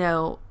 because I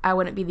know I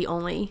wouldn't be the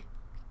only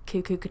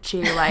cuckoo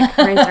like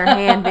raising her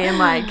hand being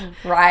like,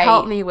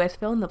 help me with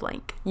fill in the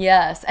blank.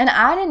 Yes. And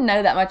I didn't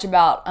know that much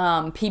about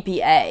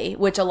PPA,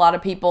 which a lot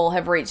of people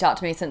have reached out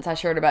to me since I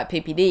shared about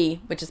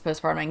PPD, which is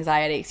postpartum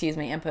anxiety,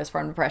 and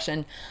postpartum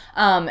depression,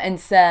 and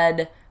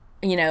said,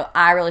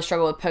 I really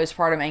struggle with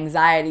postpartum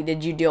anxiety.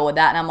 Did you deal with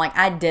that? And I'm like,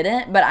 I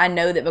didn't, but I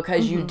know that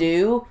because you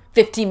do,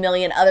 50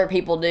 million other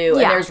people do,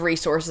 and there's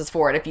resources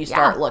for it if you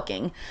start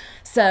looking.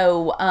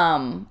 So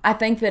I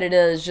think that it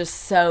is just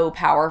so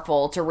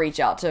powerful to reach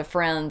out to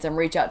friends and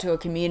reach out to a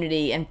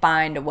community and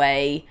find a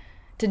way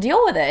to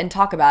deal with it and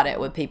talk about it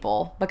with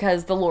people,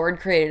 because the Lord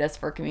created us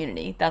for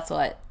community. That's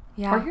what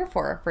we're here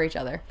for each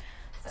other.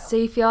 So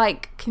you feel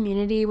like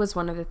community was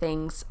one of the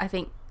things, I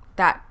think,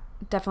 that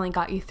definitely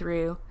got you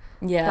through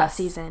that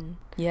season.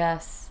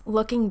 Yes.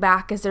 Looking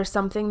back, is there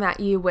something that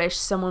you wish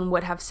someone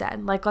would have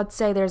said? Like, let's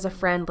say there's a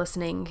friend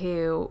listening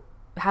who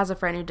has a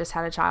friend who just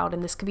had a child,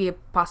 and this could be a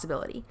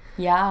possibility.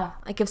 Yeah.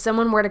 Like, if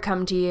someone were to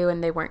come to you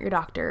and they weren't your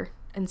doctor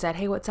and said,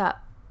 hey, what's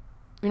up?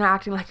 You're not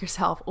acting like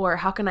yourself, or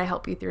how can I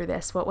help you through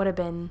this? What would have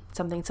been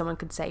something someone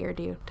could say or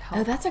do to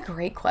help? Oh, that's a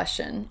great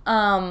question.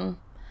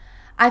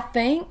 I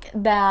think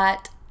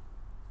that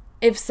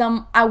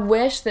I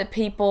wish that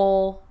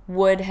people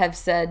would have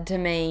said to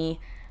me,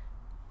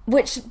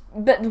 but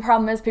the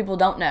problem is people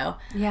don't know.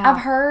 Yeah.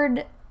 I've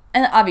heard,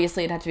 and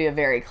obviously it'd have to be a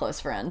very close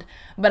friend,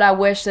 but I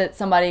wish that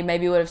somebody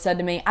maybe would have said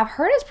to me, I've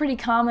heard it's pretty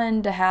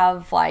common to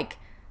have like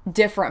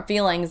different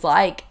feelings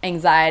like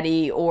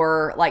anxiety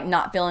or like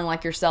not feeling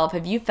like yourself.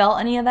 Have you felt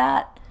any of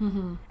that?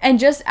 Mm-hmm. And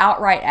just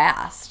outright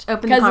asked.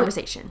 Open the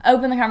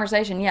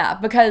conversation, yeah.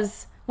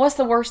 Because what's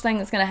the worst thing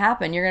that's going to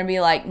happen? You're going to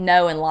be like,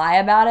 no, and lie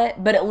about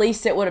it, but at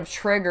least it would have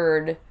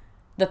triggered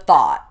the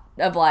thought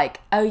of like,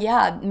 oh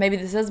yeah, maybe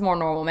this is more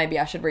normal. Maybe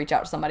I should reach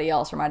out to somebody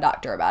else or my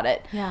doctor about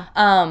it. Yeah.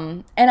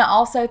 And I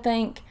also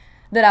think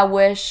that I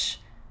wish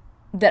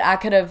that I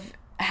could have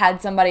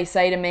had somebody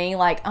say to me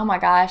like, oh my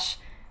gosh,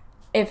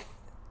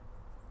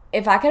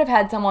 if I could have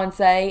had someone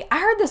say, I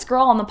heard this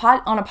girl on a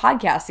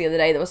podcast the other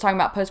day that was talking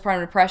about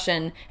postpartum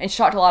depression, and she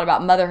talked a lot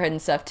about motherhood and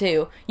stuff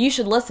too. You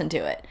should listen to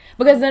it,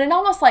 because then it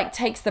almost like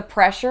takes the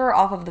pressure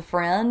off of the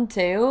friend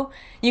too.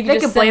 You can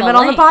just blame it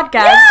on the podcast.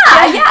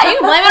 Yeah, you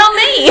can blame it on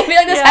me. Be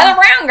like, this Heather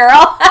Brown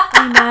girl.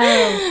 I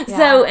know. Yeah.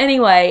 So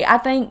anyway, I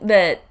think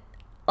that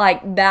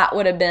like that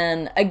would have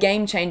been a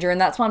game changer, and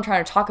that's why I'm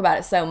trying to talk about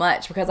it so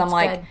much, because I'm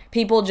like, good.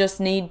 People just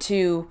need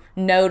to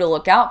know to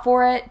look out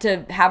for it,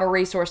 to have a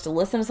resource to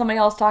listen to somebody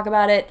else talk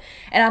about it.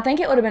 And I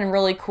think it would have been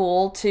really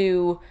cool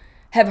to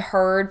have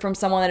heard from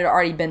someone that had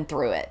already been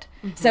through it.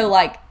 Mm-hmm. So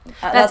like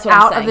that's what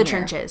out I'm of the here.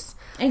 Trenches.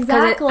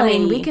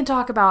 Exactly. We can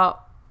talk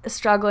about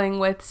struggling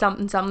with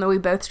something that we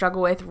both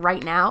struggle with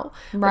right now,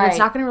 but right. It's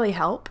not going to really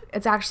help.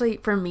 It's actually,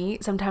 for me,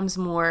 sometimes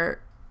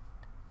more,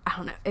 I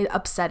don't know,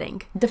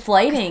 upsetting.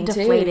 Deflating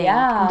too,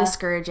 yeah. And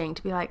discouraging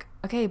to be like,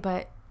 okay,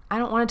 but I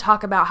don't want to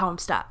talk about how I'm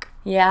stuck.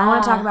 Yeah. I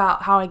want to talk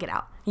about how I get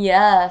out.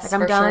 Yes,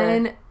 like, I'm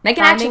done. Sure. Make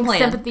an action plan.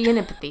 Sympathy and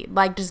empathy.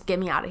 Like, just get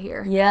me out of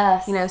here.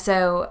 Yes.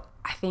 So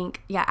I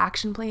think,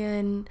 action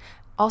plan.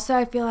 Also,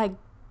 I feel like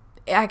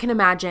I can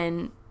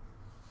imagine,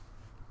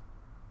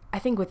 I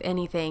think with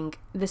anything,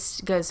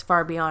 this goes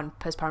far beyond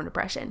postpartum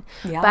depression.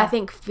 Yeah. But I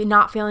think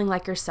not feeling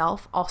like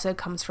yourself also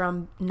comes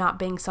from not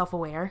being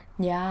self-aware.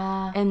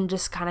 Yeah. And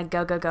just kind of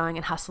going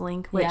and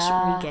hustling, which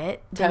we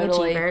get.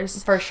 Totally.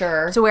 Achievers. For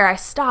sure. So where I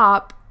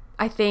stop,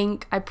 I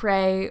think I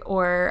pray,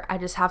 or I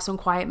just have some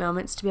quiet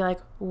moments to be like,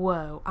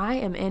 whoa, I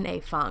am in a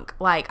funk.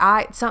 Like,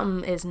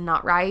 something is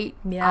not right.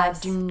 Yes.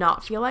 I do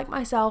not feel like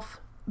myself.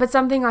 But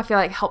something I feel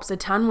like helps a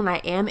ton when I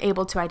am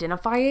able to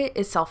identify it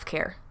is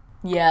self-care.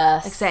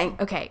 Yes. Like saying,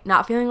 okay,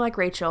 not feeling like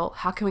Rachel,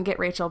 how can we get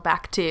Rachel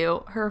back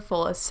to her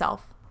fullest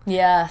self?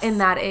 Yes. And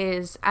that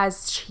is,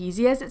 as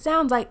cheesy as it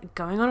sounds, like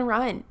going on a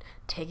run,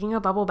 taking a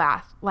bubble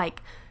bath,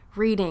 like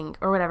reading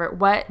or whatever.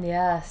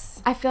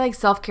 Yes. I feel like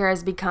self-care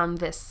has become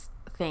this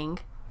thing.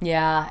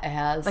 Yeah, it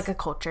has. Like a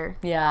culture.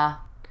 Yeah.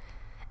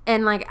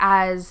 And like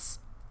as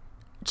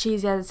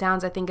cheesy as it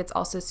sounds, I think it's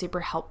also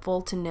super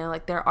helpful to know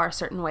like there are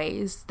certain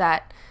ways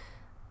that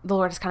the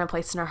Lord has kind of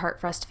placed in our heart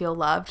for us to feel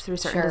loved through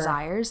certain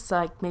desires. So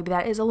like maybe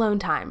that is alone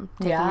time,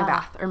 taking a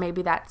bath, or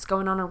maybe that's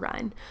going on a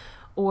run,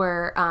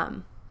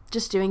 or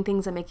just doing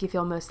things that make you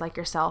feel most like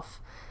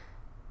yourself.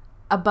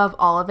 Above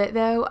all of it,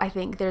 though, I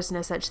think there's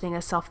no such thing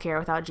as self-care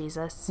without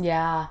Jesus.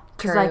 Yeah,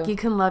 because like you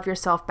can love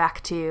yourself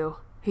back to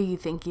who you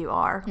think you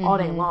are all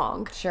day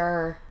long.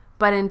 Sure.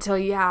 But until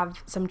you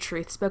have some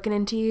truth spoken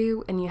into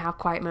you and you have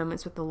quiet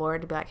moments with the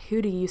Lord to be like,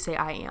 who do you say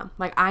I am?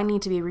 Like, I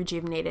need to be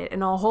rejuvenated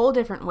in a whole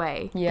different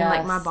way than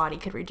like my body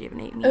could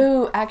rejuvenate me.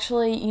 Ooh,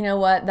 actually, you know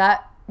what?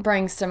 That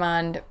brings to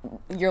mind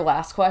your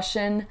last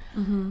question.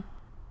 Mm-hmm.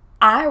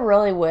 I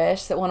really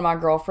wish that one of my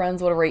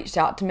girlfriends would have reached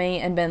out to me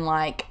and been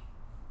like,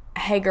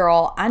 hey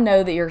girl, I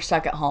know that you're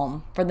stuck at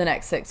home for the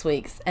next 6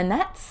 weeks and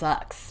that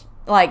sucks.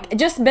 Like,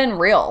 just been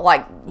real.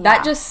 Like,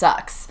 that just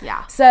sucks.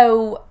 Yeah.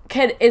 So,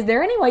 is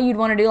there any way you'd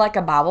want to do, like,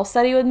 a Bible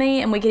study with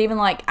me? And we could even,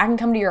 like, I can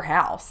come to your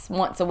house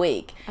once a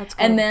week. That's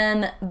good. And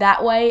then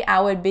that way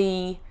I would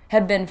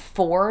have been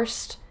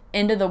forced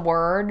into the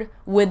Word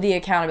with the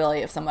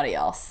accountability of somebody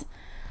else.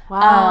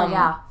 Wow,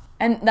 yeah.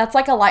 And that's,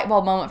 like, a light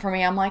bulb moment for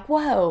me. I'm like,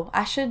 whoa,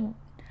 I should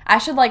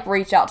like,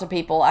 reach out to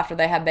people after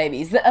they have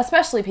babies,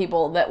 especially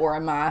people that were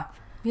in my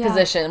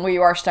position where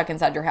you are stuck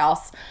inside your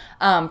house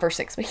for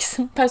 6 weeks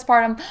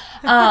postpartum.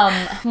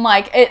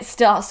 Like, it's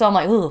still, so I'm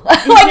like, ooh.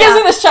 Like, gives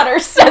me the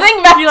shudders. I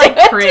think back you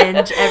like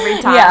cringe every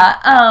time.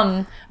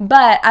 Yeah.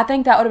 But I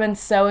think that would have been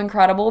so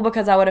incredible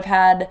because I would have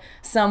had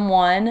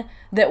someone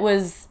that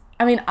was,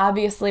 I mean,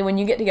 obviously when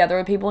you get together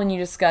with people and you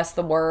discuss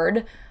the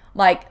Word,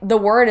 like, the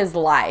Word is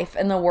life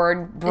and the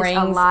Word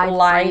brings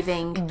life,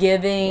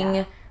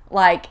 giving,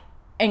 like,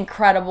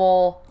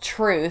 incredible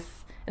truth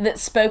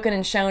that's spoken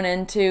and shown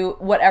into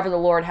whatever the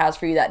Lord has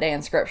for you that day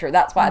in Scripture.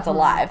 That's why it's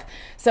alive.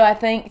 So I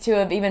think to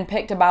have even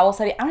picked a Bible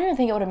study, I don't even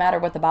think it would have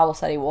mattered what the Bible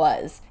study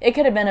was. It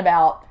could have been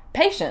about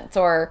patience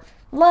or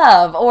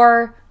love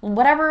or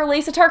whatever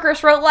Lisa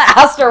Turkers wrote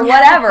last or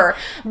whatever.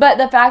 But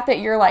the fact that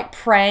you're like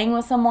praying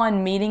with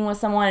someone, meeting with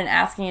someone, and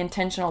asking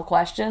intentional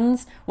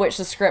questions, which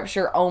the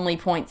Scripture only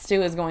points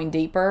to as going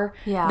deeper,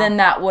 then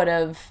that would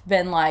have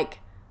been like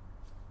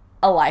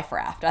a life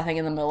raft, I think,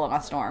 in the middle of my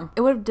storm.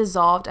 It would have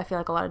dissolved, I feel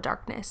like, a lot of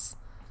darkness.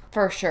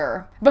 For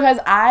sure. Because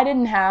I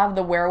didn't have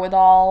the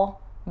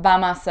wherewithal by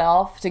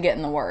myself to get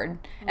in the Word.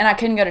 And I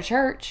couldn't go to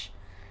church.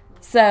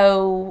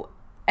 So,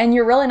 and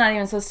you're really not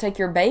even supposed to take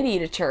your baby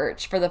to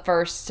church for the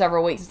first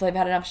several weeks until they've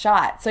had enough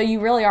shots. So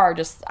you really are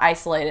just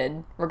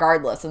isolated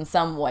regardless in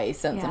some way,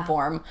 sense, and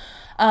form.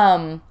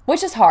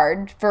 Which is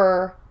hard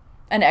for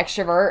an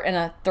extrovert and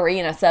a 3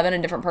 and a 7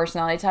 and different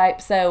personality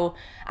types. So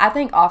I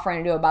think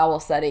offering to do a Bible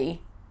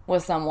study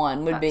with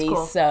someone would be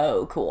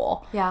so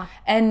cool. Yeah.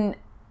 And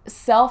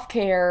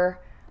self-care,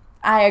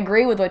 I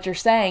agree with what you're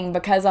saying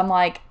because I'm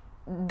like,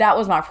 that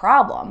was my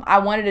problem. I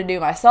wanted to do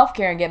my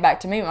self-care and get back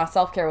to me, but my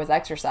self-care was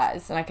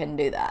exercise, and I couldn't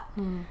do that.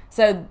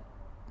 So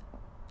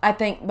I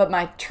think, but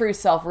my true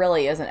self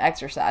really isn't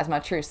exercise. My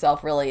true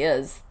self really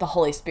is the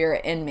Holy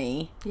Spirit in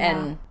me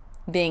and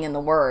being in the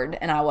Word,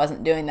 and I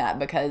wasn't doing that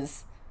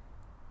because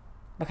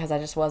I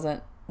just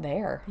wasn't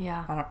there.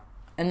 Yeah.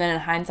 And then in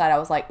hindsight, I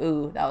was like,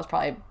 ooh, that was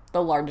probably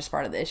the largest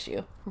part of the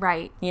issue.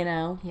 Right. You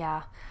know?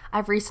 Yeah.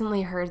 I've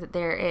recently heard that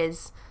there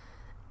is,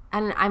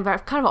 and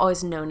I've kind of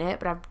always known it,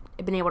 but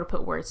I've been able to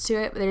put words to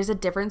it, but there's a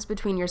difference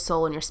between your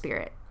soul and your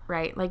spirit,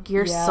 right? Like,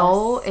 your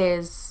soul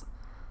is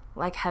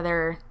like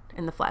Heather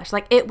in the flesh.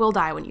 Like, it will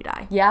die when you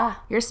die. Yeah.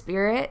 Your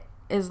spirit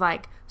is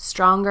like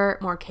stronger,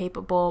 more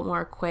capable,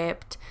 more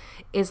equipped,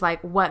 is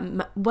like what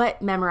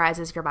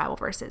memorizes your Bible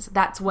verses.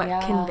 That's what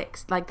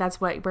convicts. Like,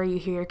 that's where you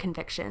hear your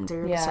convictions or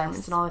your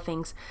discernments and all the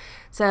things.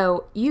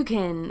 So you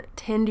can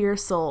tend your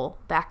soul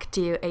back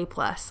to A+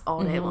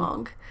 all day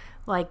long.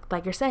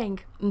 Like you're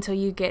saying, until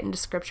you get into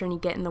Scripture and you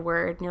get in the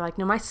Word and you're like,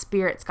 no, my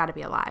spirit's got to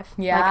be alive.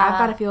 Yeah. Like, I've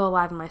got to feel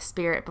alive in my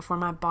spirit before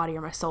my body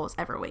or my soul is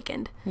ever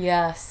awakened.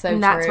 Yes, so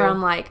and that's where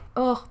I'm like,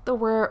 oh, the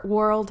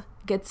world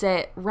gets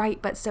it right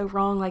but so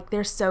wrong. Like,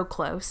 they're so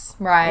close.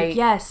 Right. Like,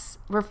 yes,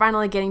 we're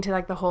finally getting to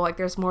like the whole like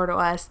there's more to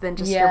us than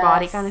just your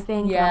body kind of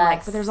thing. But I'm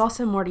like, but there's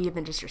also more to you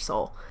than just your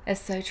soul.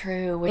 It's so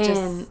true.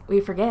 And we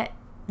forget.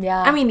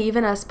 Yeah. I mean,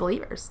 even us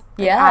believers.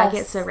 Like, I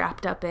get so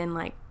wrapped up in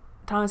like,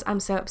 Thomas, I'm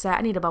so upset.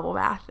 I need a bubble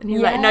bath. And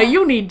he's like, no,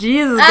 you need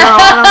Jesus, girl.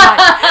 And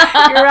I'm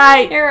like, you're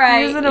right. You're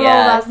right. Using a bubble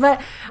bath.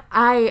 But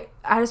I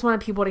just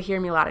wanted people to hear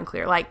me loud and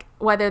clear. Like,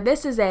 whether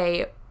this is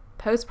a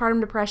postpartum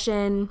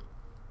depression,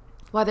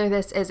 whether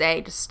this is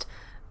a just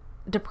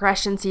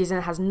depression season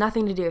that has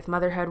nothing to do with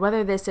motherhood,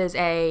 whether this is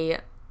a,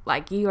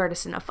 like, you are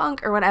just in a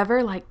funk or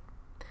whatever, like,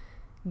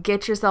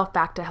 get yourself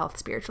back to health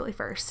spiritually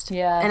first.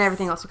 Yes. And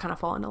everything else will kind of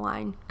fall into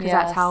line. Because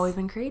Yes. that's how we've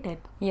been created.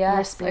 Yes,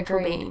 We're spiritual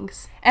agreed.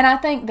 beings. And I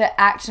think the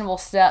actionable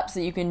steps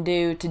that you can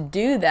do to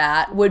do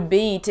that would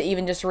be to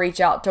even just reach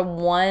out to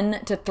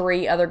 1 to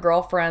 3 other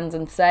girlfriends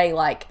and say,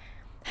 like,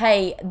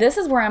 hey, this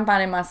is where I'm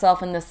finding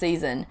myself in this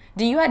season.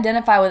 Do you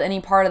identify with any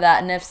part of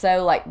that? And if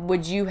so, like,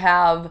 would you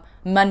have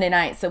Monday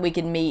nights that we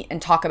could meet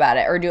and talk about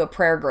it or do a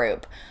prayer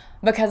group?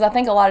 Because I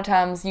think a lot of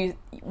times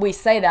we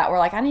say that, we're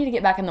like, I need to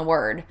get back in the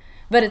Word.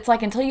 But it's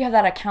like, until you have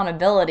that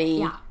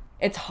accountability,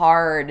 it's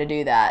hard to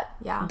do that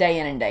day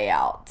in and day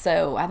out.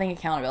 So I think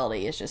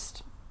accountability is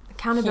just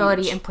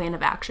accountability huge. And plan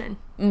of action,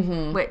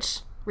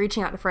 which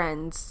reaching out to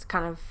friends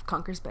kind of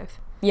conquers both.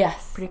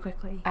 Yes. Pretty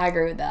quickly. I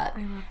agree with that.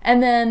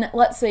 And then,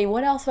 let's see,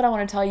 what else would I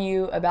want to tell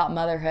you about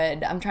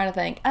motherhood? I'm trying to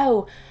think.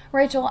 Oh,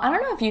 Rachel, I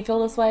don't know if you feel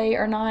this way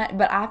or not,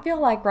 but I feel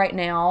like right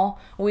now,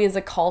 we as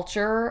a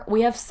culture,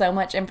 we have so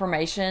much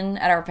information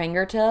at our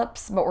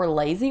fingertips, but we're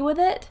lazy with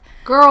it.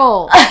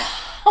 Girl.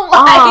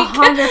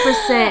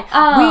 100%.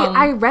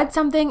 I read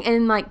something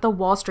in like the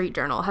Wall Street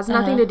Journal. It has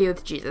nothing to do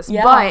with Jesus,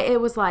 but it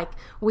was like,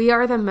 we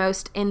are the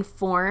most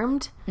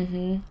informed.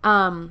 We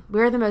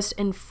are the most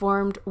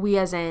informed, we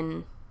as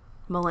in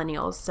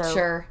millennials.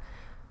 So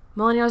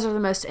millennials are the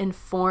most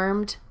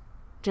informed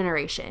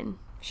generation.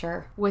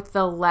 Sure. With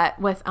the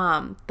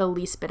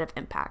least bit of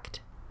impact.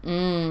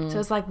 So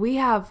it's like, we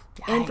have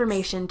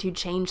information to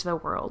change the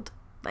world,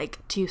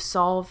 like to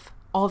solve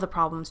all the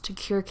problems, to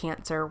cure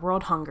cancer,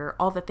 world hunger,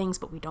 all the things,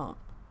 but we don't.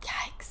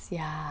 Yikes.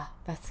 Yeah.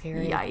 That's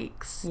scary.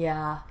 Yikes.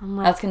 Yeah.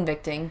 Like, that's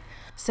convicting.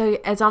 So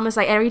it's almost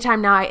like every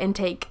time now I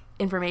intake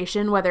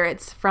information, whether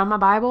it's from a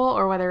Bible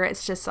or whether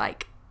it's just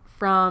like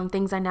from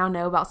things I now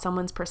know about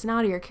someone's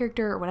personality or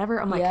character or whatever,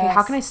 I'm like, hey,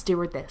 how can I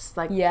steward this?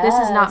 Like, this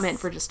is not meant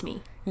for just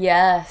me.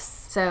 Yes.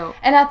 So,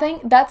 and I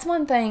think that's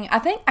one thing, I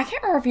can't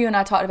remember if you and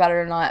I talked about it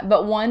or not,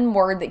 but one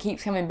word that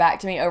keeps coming back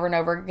to me over and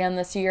over again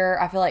this year,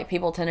 I feel like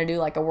people tend to do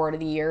like a word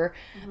of the year.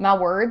 My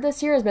word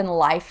this year has been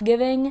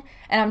life-giving,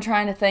 and I'm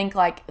trying to think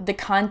like the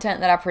content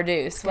that I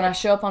produce, when I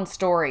show up on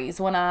stories,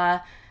 when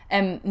I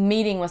am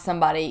meeting with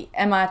somebody,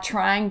 am I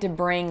trying to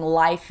bring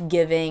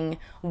life-giving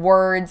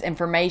words,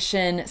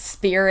 information,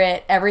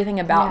 spirit, everything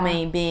about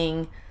me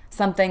being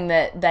something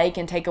that they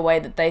can take away,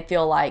 that they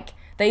feel like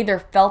they either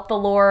felt the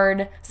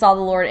Lord, saw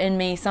the Lord in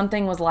me,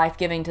 something was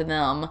life-giving to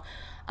them.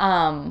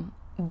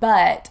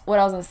 But what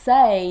I was going to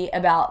say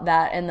about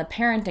that in the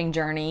parenting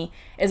journey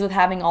is, with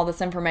having all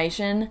this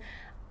information,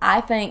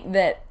 I think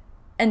that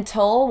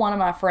until one of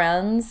my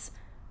friends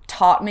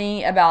taught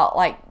me about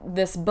like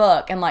this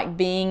book and like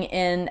being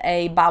in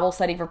a Bible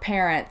study for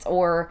parents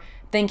or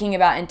thinking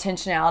about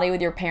intentionality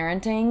with your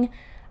parenting,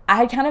 I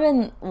had kind of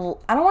been,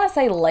 I don't want to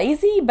say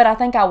lazy, but I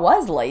think I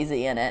was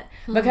lazy in it,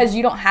 because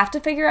you don't have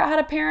to figure out how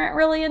to parent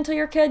really until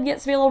your kid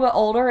gets to be a little bit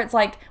older. It's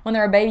like when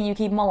they're a baby, you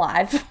keep them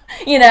alive,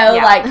 you know,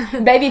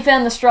 like baby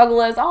Finn, the struggle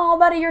is, oh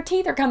buddy, your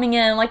teeth are coming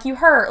in, like you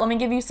hurt, let me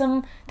give you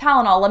some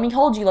Tylenol, let me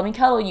hold you, let me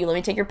cuddle you, let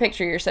me take your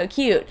picture, you're so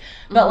cute.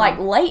 But like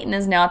Leighton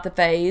is now at the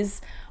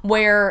phase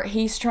where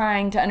he's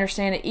trying to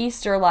understand at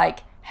Easter, like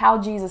how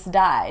Jesus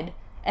died,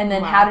 and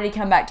then how did he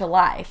come back to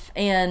life,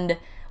 and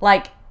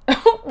like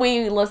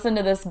we listen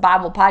to this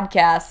Bible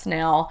podcast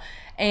now,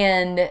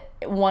 and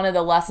one of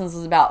the lessons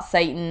was about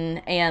Satan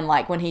and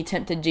like when he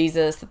tempted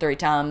Jesus the 3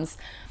 times.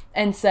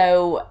 And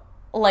so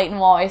Leighton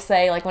will always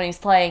say, like when he's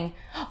playing,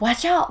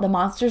 watch out, the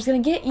monster's gonna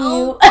get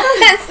you.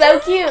 It's so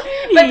cute.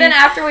 But then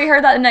after we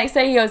heard that the next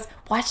day, he goes,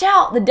 watch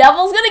out, the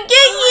devil's gonna get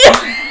you.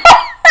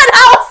 And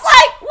I was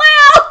like,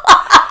 wow,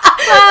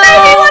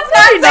 maybe let's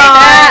not say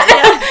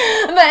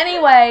that. But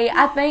anyway,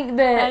 I think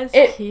that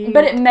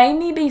it made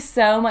me be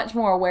so much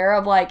more aware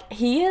of like,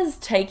 he is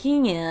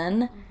taking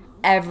in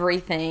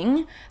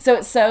everything. So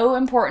it's so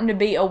important to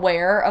be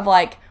aware of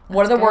like,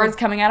 what are the words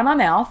coming out of my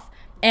mouth?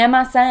 Am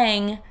I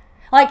saying,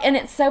 like, and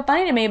it's so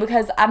funny to me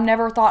because I've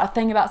never thought a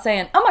thing about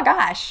saying, oh my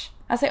gosh.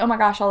 I say, oh my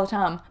gosh, all the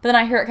time. But then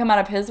I hear it come out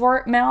of his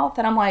mouth,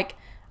 and I'm like,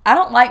 I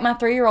don't like my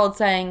 3-year-old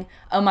saying,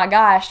 oh my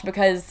gosh,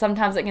 because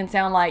sometimes it can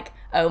sound like,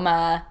 oh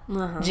my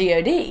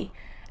God.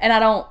 And I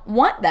don't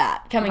want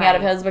that coming out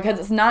of his, because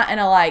it's not in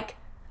a like,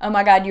 oh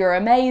my God, you're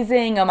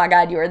amazing. Oh my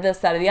God, you are this,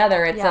 that, or the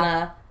other. It's in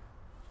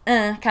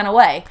a kind of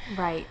way.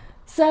 Right.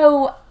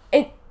 So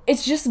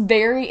it's just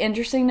very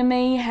interesting to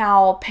me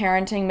how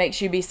parenting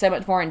makes you be so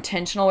much more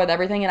intentional with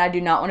everything. And I do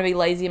not want to be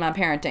lazy in my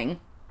parenting.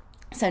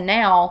 So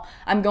now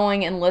I'm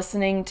going and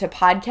listening to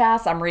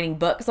podcasts. I'm reading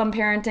books on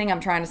parenting. I'm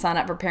trying to sign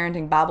up for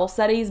parenting Bible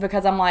studies,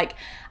 because I'm like,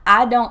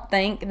 I don't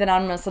think that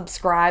I'm going to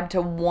subscribe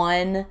to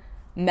one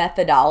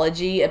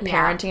methodology of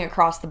parenting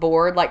across the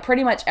board. Like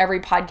pretty much every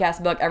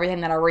podcast book,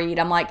 everything that I read,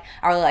 I'm like,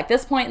 I really like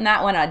this point in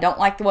that one, and I don't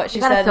like what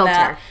she said in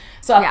that.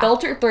 So I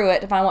filter through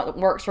it to find what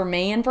works for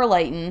me and for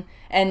Leighton,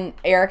 and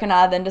Eric and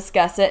I then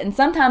discuss it. And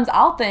sometimes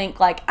I'll think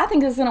like, I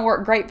think this is going to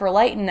work great for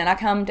Leighton, and I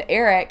come to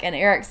Eric, and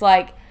Eric's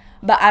like,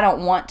 but I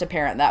don't want to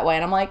parent that way.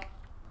 And I'm like,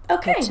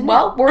 okay,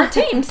 well, we're a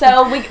team,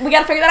 so we got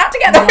to figure that out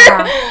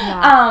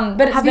together.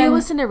 But it's Have you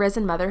listened to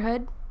Risen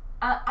Motherhood?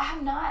 I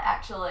have not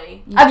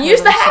actually. You I've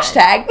used the totally should.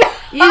 hashtag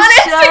You on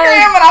should.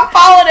 Instagram, and I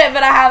followed it,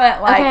 but I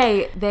haven't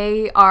Okay,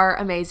 they are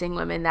amazing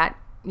women that,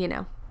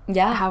 Yeah.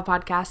 have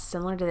podcasts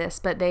similar to this,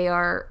 but they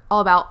are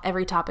all about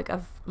every topic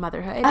of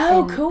motherhood.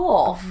 Oh, and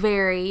cool.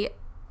 Very,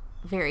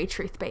 very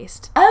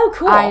truth-based. Oh,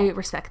 cool. I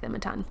respect them a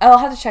ton. Oh, I'll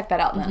have to check that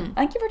out then.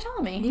 Thank you for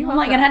telling me. You're I'm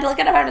like, welcome. gonna have to look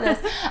it up after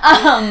this.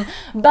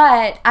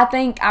 But I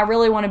think I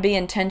really want to be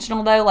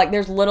intentional though. Like,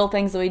 there's little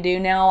things that we do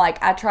now. Like,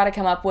 I try to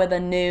come up with a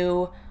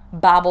new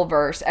Bible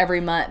verse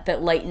every month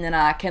that Leighton and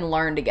I can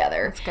learn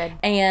together. That's good.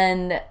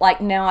 And like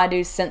now I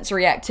do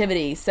sensory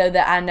activities so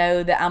that I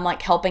know that I'm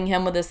like helping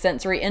him with his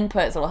sensory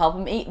inputs. It'll help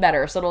him eat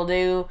better. So it'll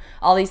do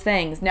all these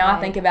things. Now I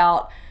think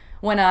about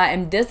when I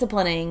am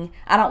disciplining,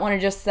 I don't want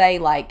to just say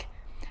like,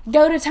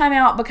 go to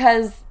timeout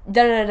because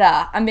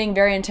da-da-da-da. I'm being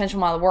very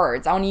intentional with my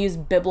words. I want to use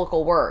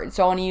biblical words.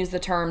 So I want to use the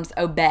terms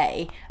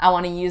obey. I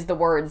want to use the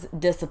words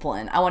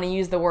discipline. I want to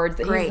use the words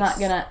that Grace. he's not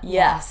going to,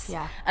 Yeah.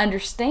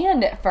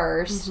 understand at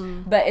first,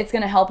 but it's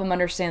going to help him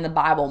understand the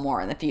Bible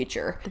more in the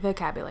future. The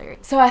vocabulary.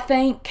 So I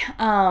think,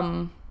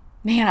 man,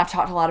 I've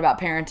talked a lot about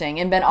parenting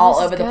and been all This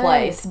is over the good.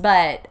 place,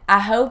 but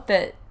I hope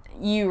that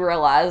you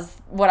realize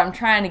what I'm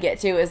trying to get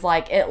to is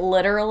like, it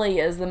literally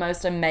is the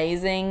most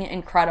amazing,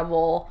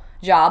 incredible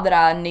job that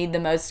I need the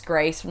most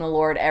grace from the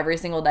Lord every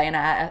single day, and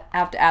I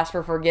have to ask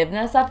for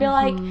forgiveness, I feel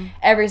like,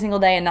 every single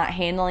day, and not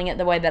handling it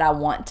the way that I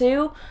want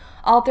to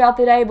all throughout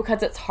the day,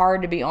 because it's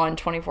hard to be on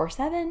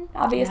 24/7,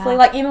 obviously. Yeah.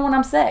 Like, even when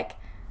I'm sick.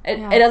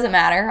 It doesn't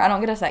matter. I don't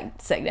get a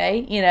sick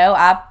day.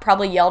 I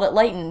probably yelled at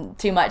Leighton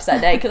too much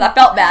that day because I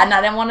felt bad and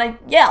I didn't want to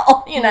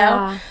yell,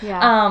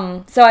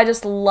 Yeah. So I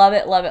just love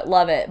it, love it,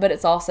 love it. But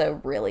it's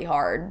also really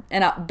hard.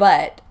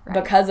 But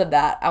because of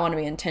that, I want to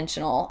be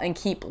intentional and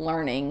keep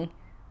learning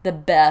the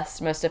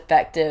best, most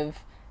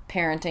effective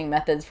parenting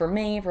methods for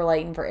me, for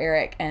Leighton, for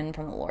Eric, and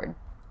from the Lord.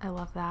 I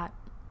love that.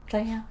 So,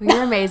 yeah.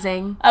 You're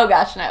amazing. Oh,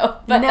 gosh, no.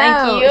 But no,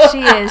 thank you.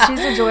 she is. She's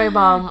a joy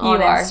bomb on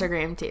You are.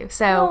 Instagram, too.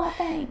 So, Oh,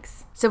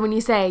 thanks. So when you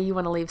say you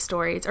want to leave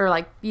stories, or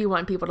like you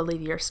want people to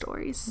leave your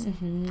stories,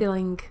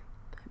 feeling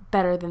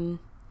better than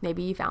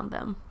maybe you found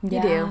them. You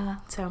Yeah. do.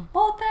 So,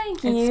 Well,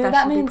 thank you. Especially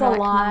That means a for that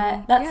lot.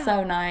 community. That's Yeah.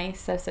 so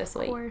nice. So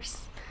sweet. of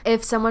course.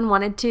 If someone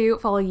wanted to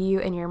follow you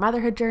in your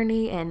motherhood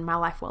journey and My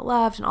Life Well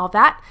Loved and all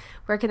that,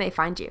 where can they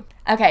find you?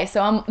 Okay,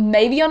 so I'm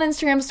maybe on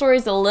Instagram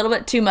stories a little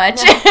bit too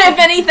much. If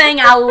anything,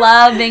 I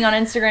love being on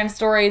Instagram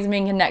stories and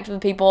being connected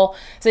with people.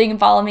 So you can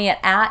follow me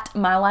at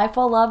My Life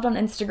Well Loved on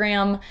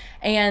Instagram.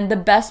 And the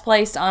best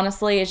place,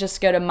 honestly, is just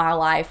go to My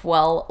Life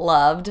Well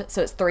Loved.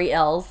 So it's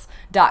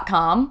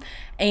 3Ls.com.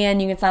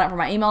 And you can sign up for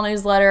my email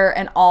newsletter,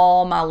 and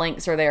all my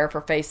links are there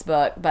for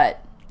Facebook.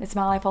 But it's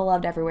My Life Well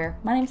Loved everywhere.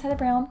 My name's Heather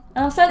Brown.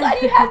 And I'm so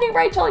glad you have me,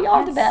 Rachel. Y'all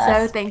are the best.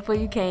 So thankful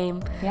you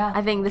came. Yeah.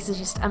 I think this is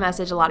just a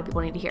message a lot of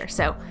people need to hear.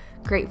 So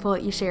grateful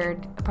that you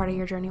shared a part of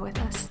your journey with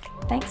us.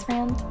 Thanks,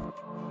 friend.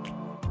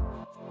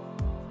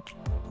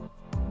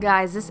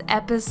 Guys, this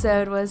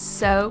episode was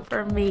so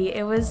for me.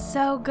 It was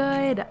so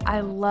good.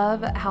 I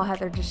love how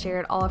Heather just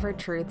shared all of her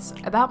truths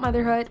about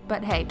motherhood,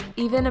 but hey,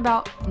 even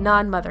about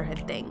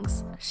non-motherhood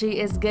things.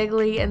 She is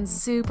giggly and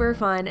super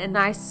fun, and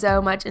I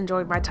so much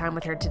enjoyed my time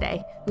with her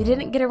today. We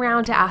didn't get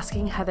around to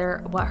asking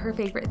Heather what her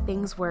favorite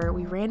things were.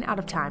 We ran out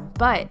of time,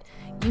 but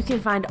you can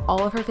find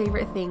all of her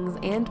favorite things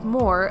and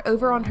more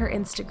over on her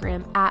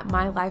Instagram at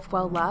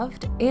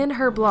MyLifeWellLoved and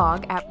her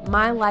blog at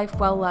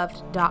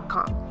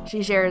MyLifeWellLoved.com.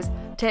 She shares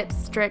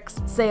tips, tricks,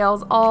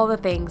 sales, all the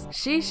things.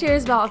 She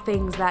shares about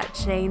things that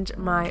change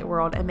my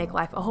world and make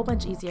life a whole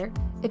bunch easier.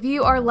 If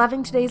you are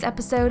loving today's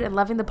episode and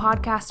loving the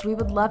podcast, we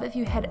would love if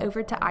you head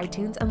over to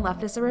iTunes and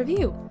left us a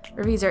review.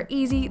 Reviews are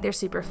easy, they're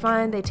super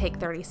fun, they take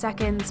 30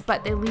 seconds,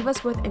 but they leave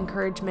us with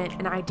encouragement,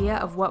 an idea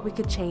of what we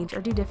could change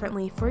or do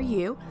differently for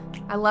you.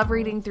 I love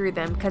reading through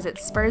them because it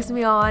spurs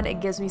me on,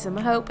 it gives me some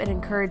hope and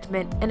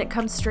encouragement, and it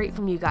comes straight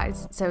from you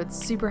guys, so it's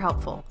super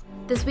helpful.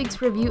 This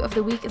week's review of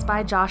the week is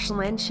by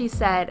Jocelyn. She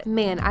said,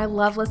 "Man, I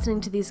love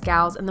listening to these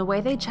gals and the way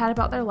they chat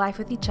about their life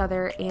with each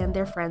other and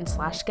their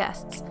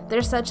friends/guests.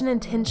 There's such an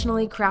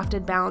intentionally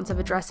crafted balance of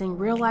addressing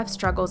real life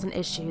struggles and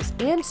issues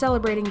and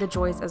celebrating the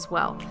joys as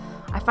well.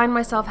 I find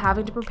myself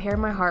having to prepare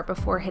my heart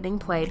before hitting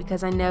play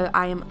because I know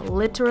I am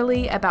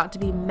literally about to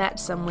be met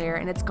somewhere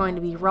and it's going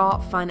to be raw,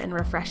 fun, and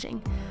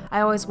refreshing.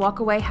 I always walk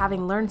away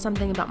having learned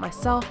something about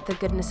myself, the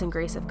goodness and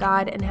grace of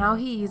God, and how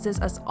He uses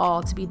us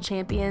all to be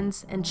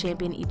champions and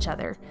champion each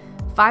other.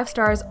 5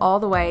 stars all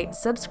the way.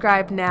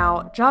 Subscribe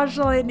now.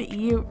 Jocelyn,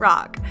 you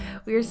rock.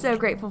 We are so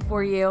grateful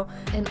for you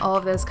and all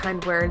of those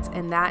kind words,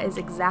 and that is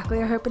exactly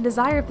our hope and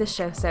desire of this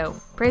show, so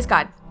praise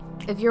God.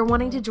 If you're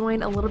wanting to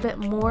join a little bit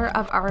more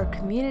of our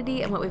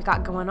community and what we've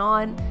got going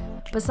on,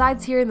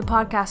 Besides here in the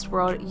podcast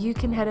world, you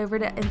can head over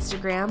to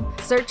Instagram,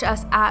 search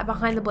us at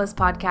Behind the Bliss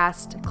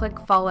Podcast, click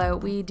follow.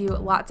 We do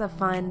lots of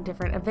fun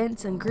different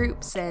events and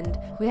groups, and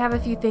we have a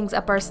few things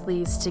up our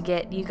sleeves to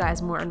get you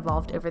guys more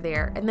involved over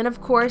there. And then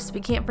of course,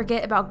 we can't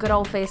forget about good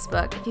old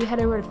Facebook. If you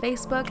head over to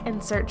Facebook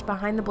and search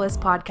Behind the Bliss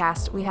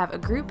Podcast, we have a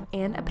group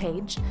and a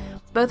page.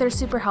 Both are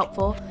super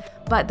helpful,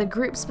 but the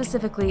group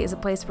specifically is a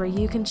place where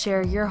you can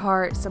share your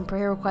heart, some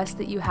prayer requests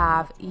that you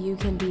have. You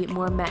can be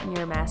more met in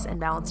your mess and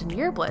balanced in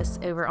your bliss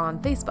over on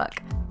Facebook.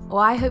 Well,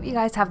 I hope you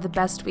guys have the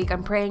best week.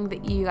 I'm praying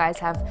that you guys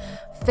have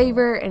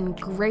favor and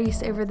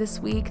grace over this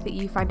week, that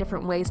you find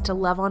different ways to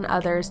love on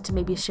others, to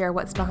maybe share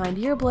what's behind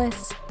your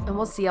bliss, and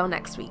we'll see y'all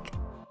next week.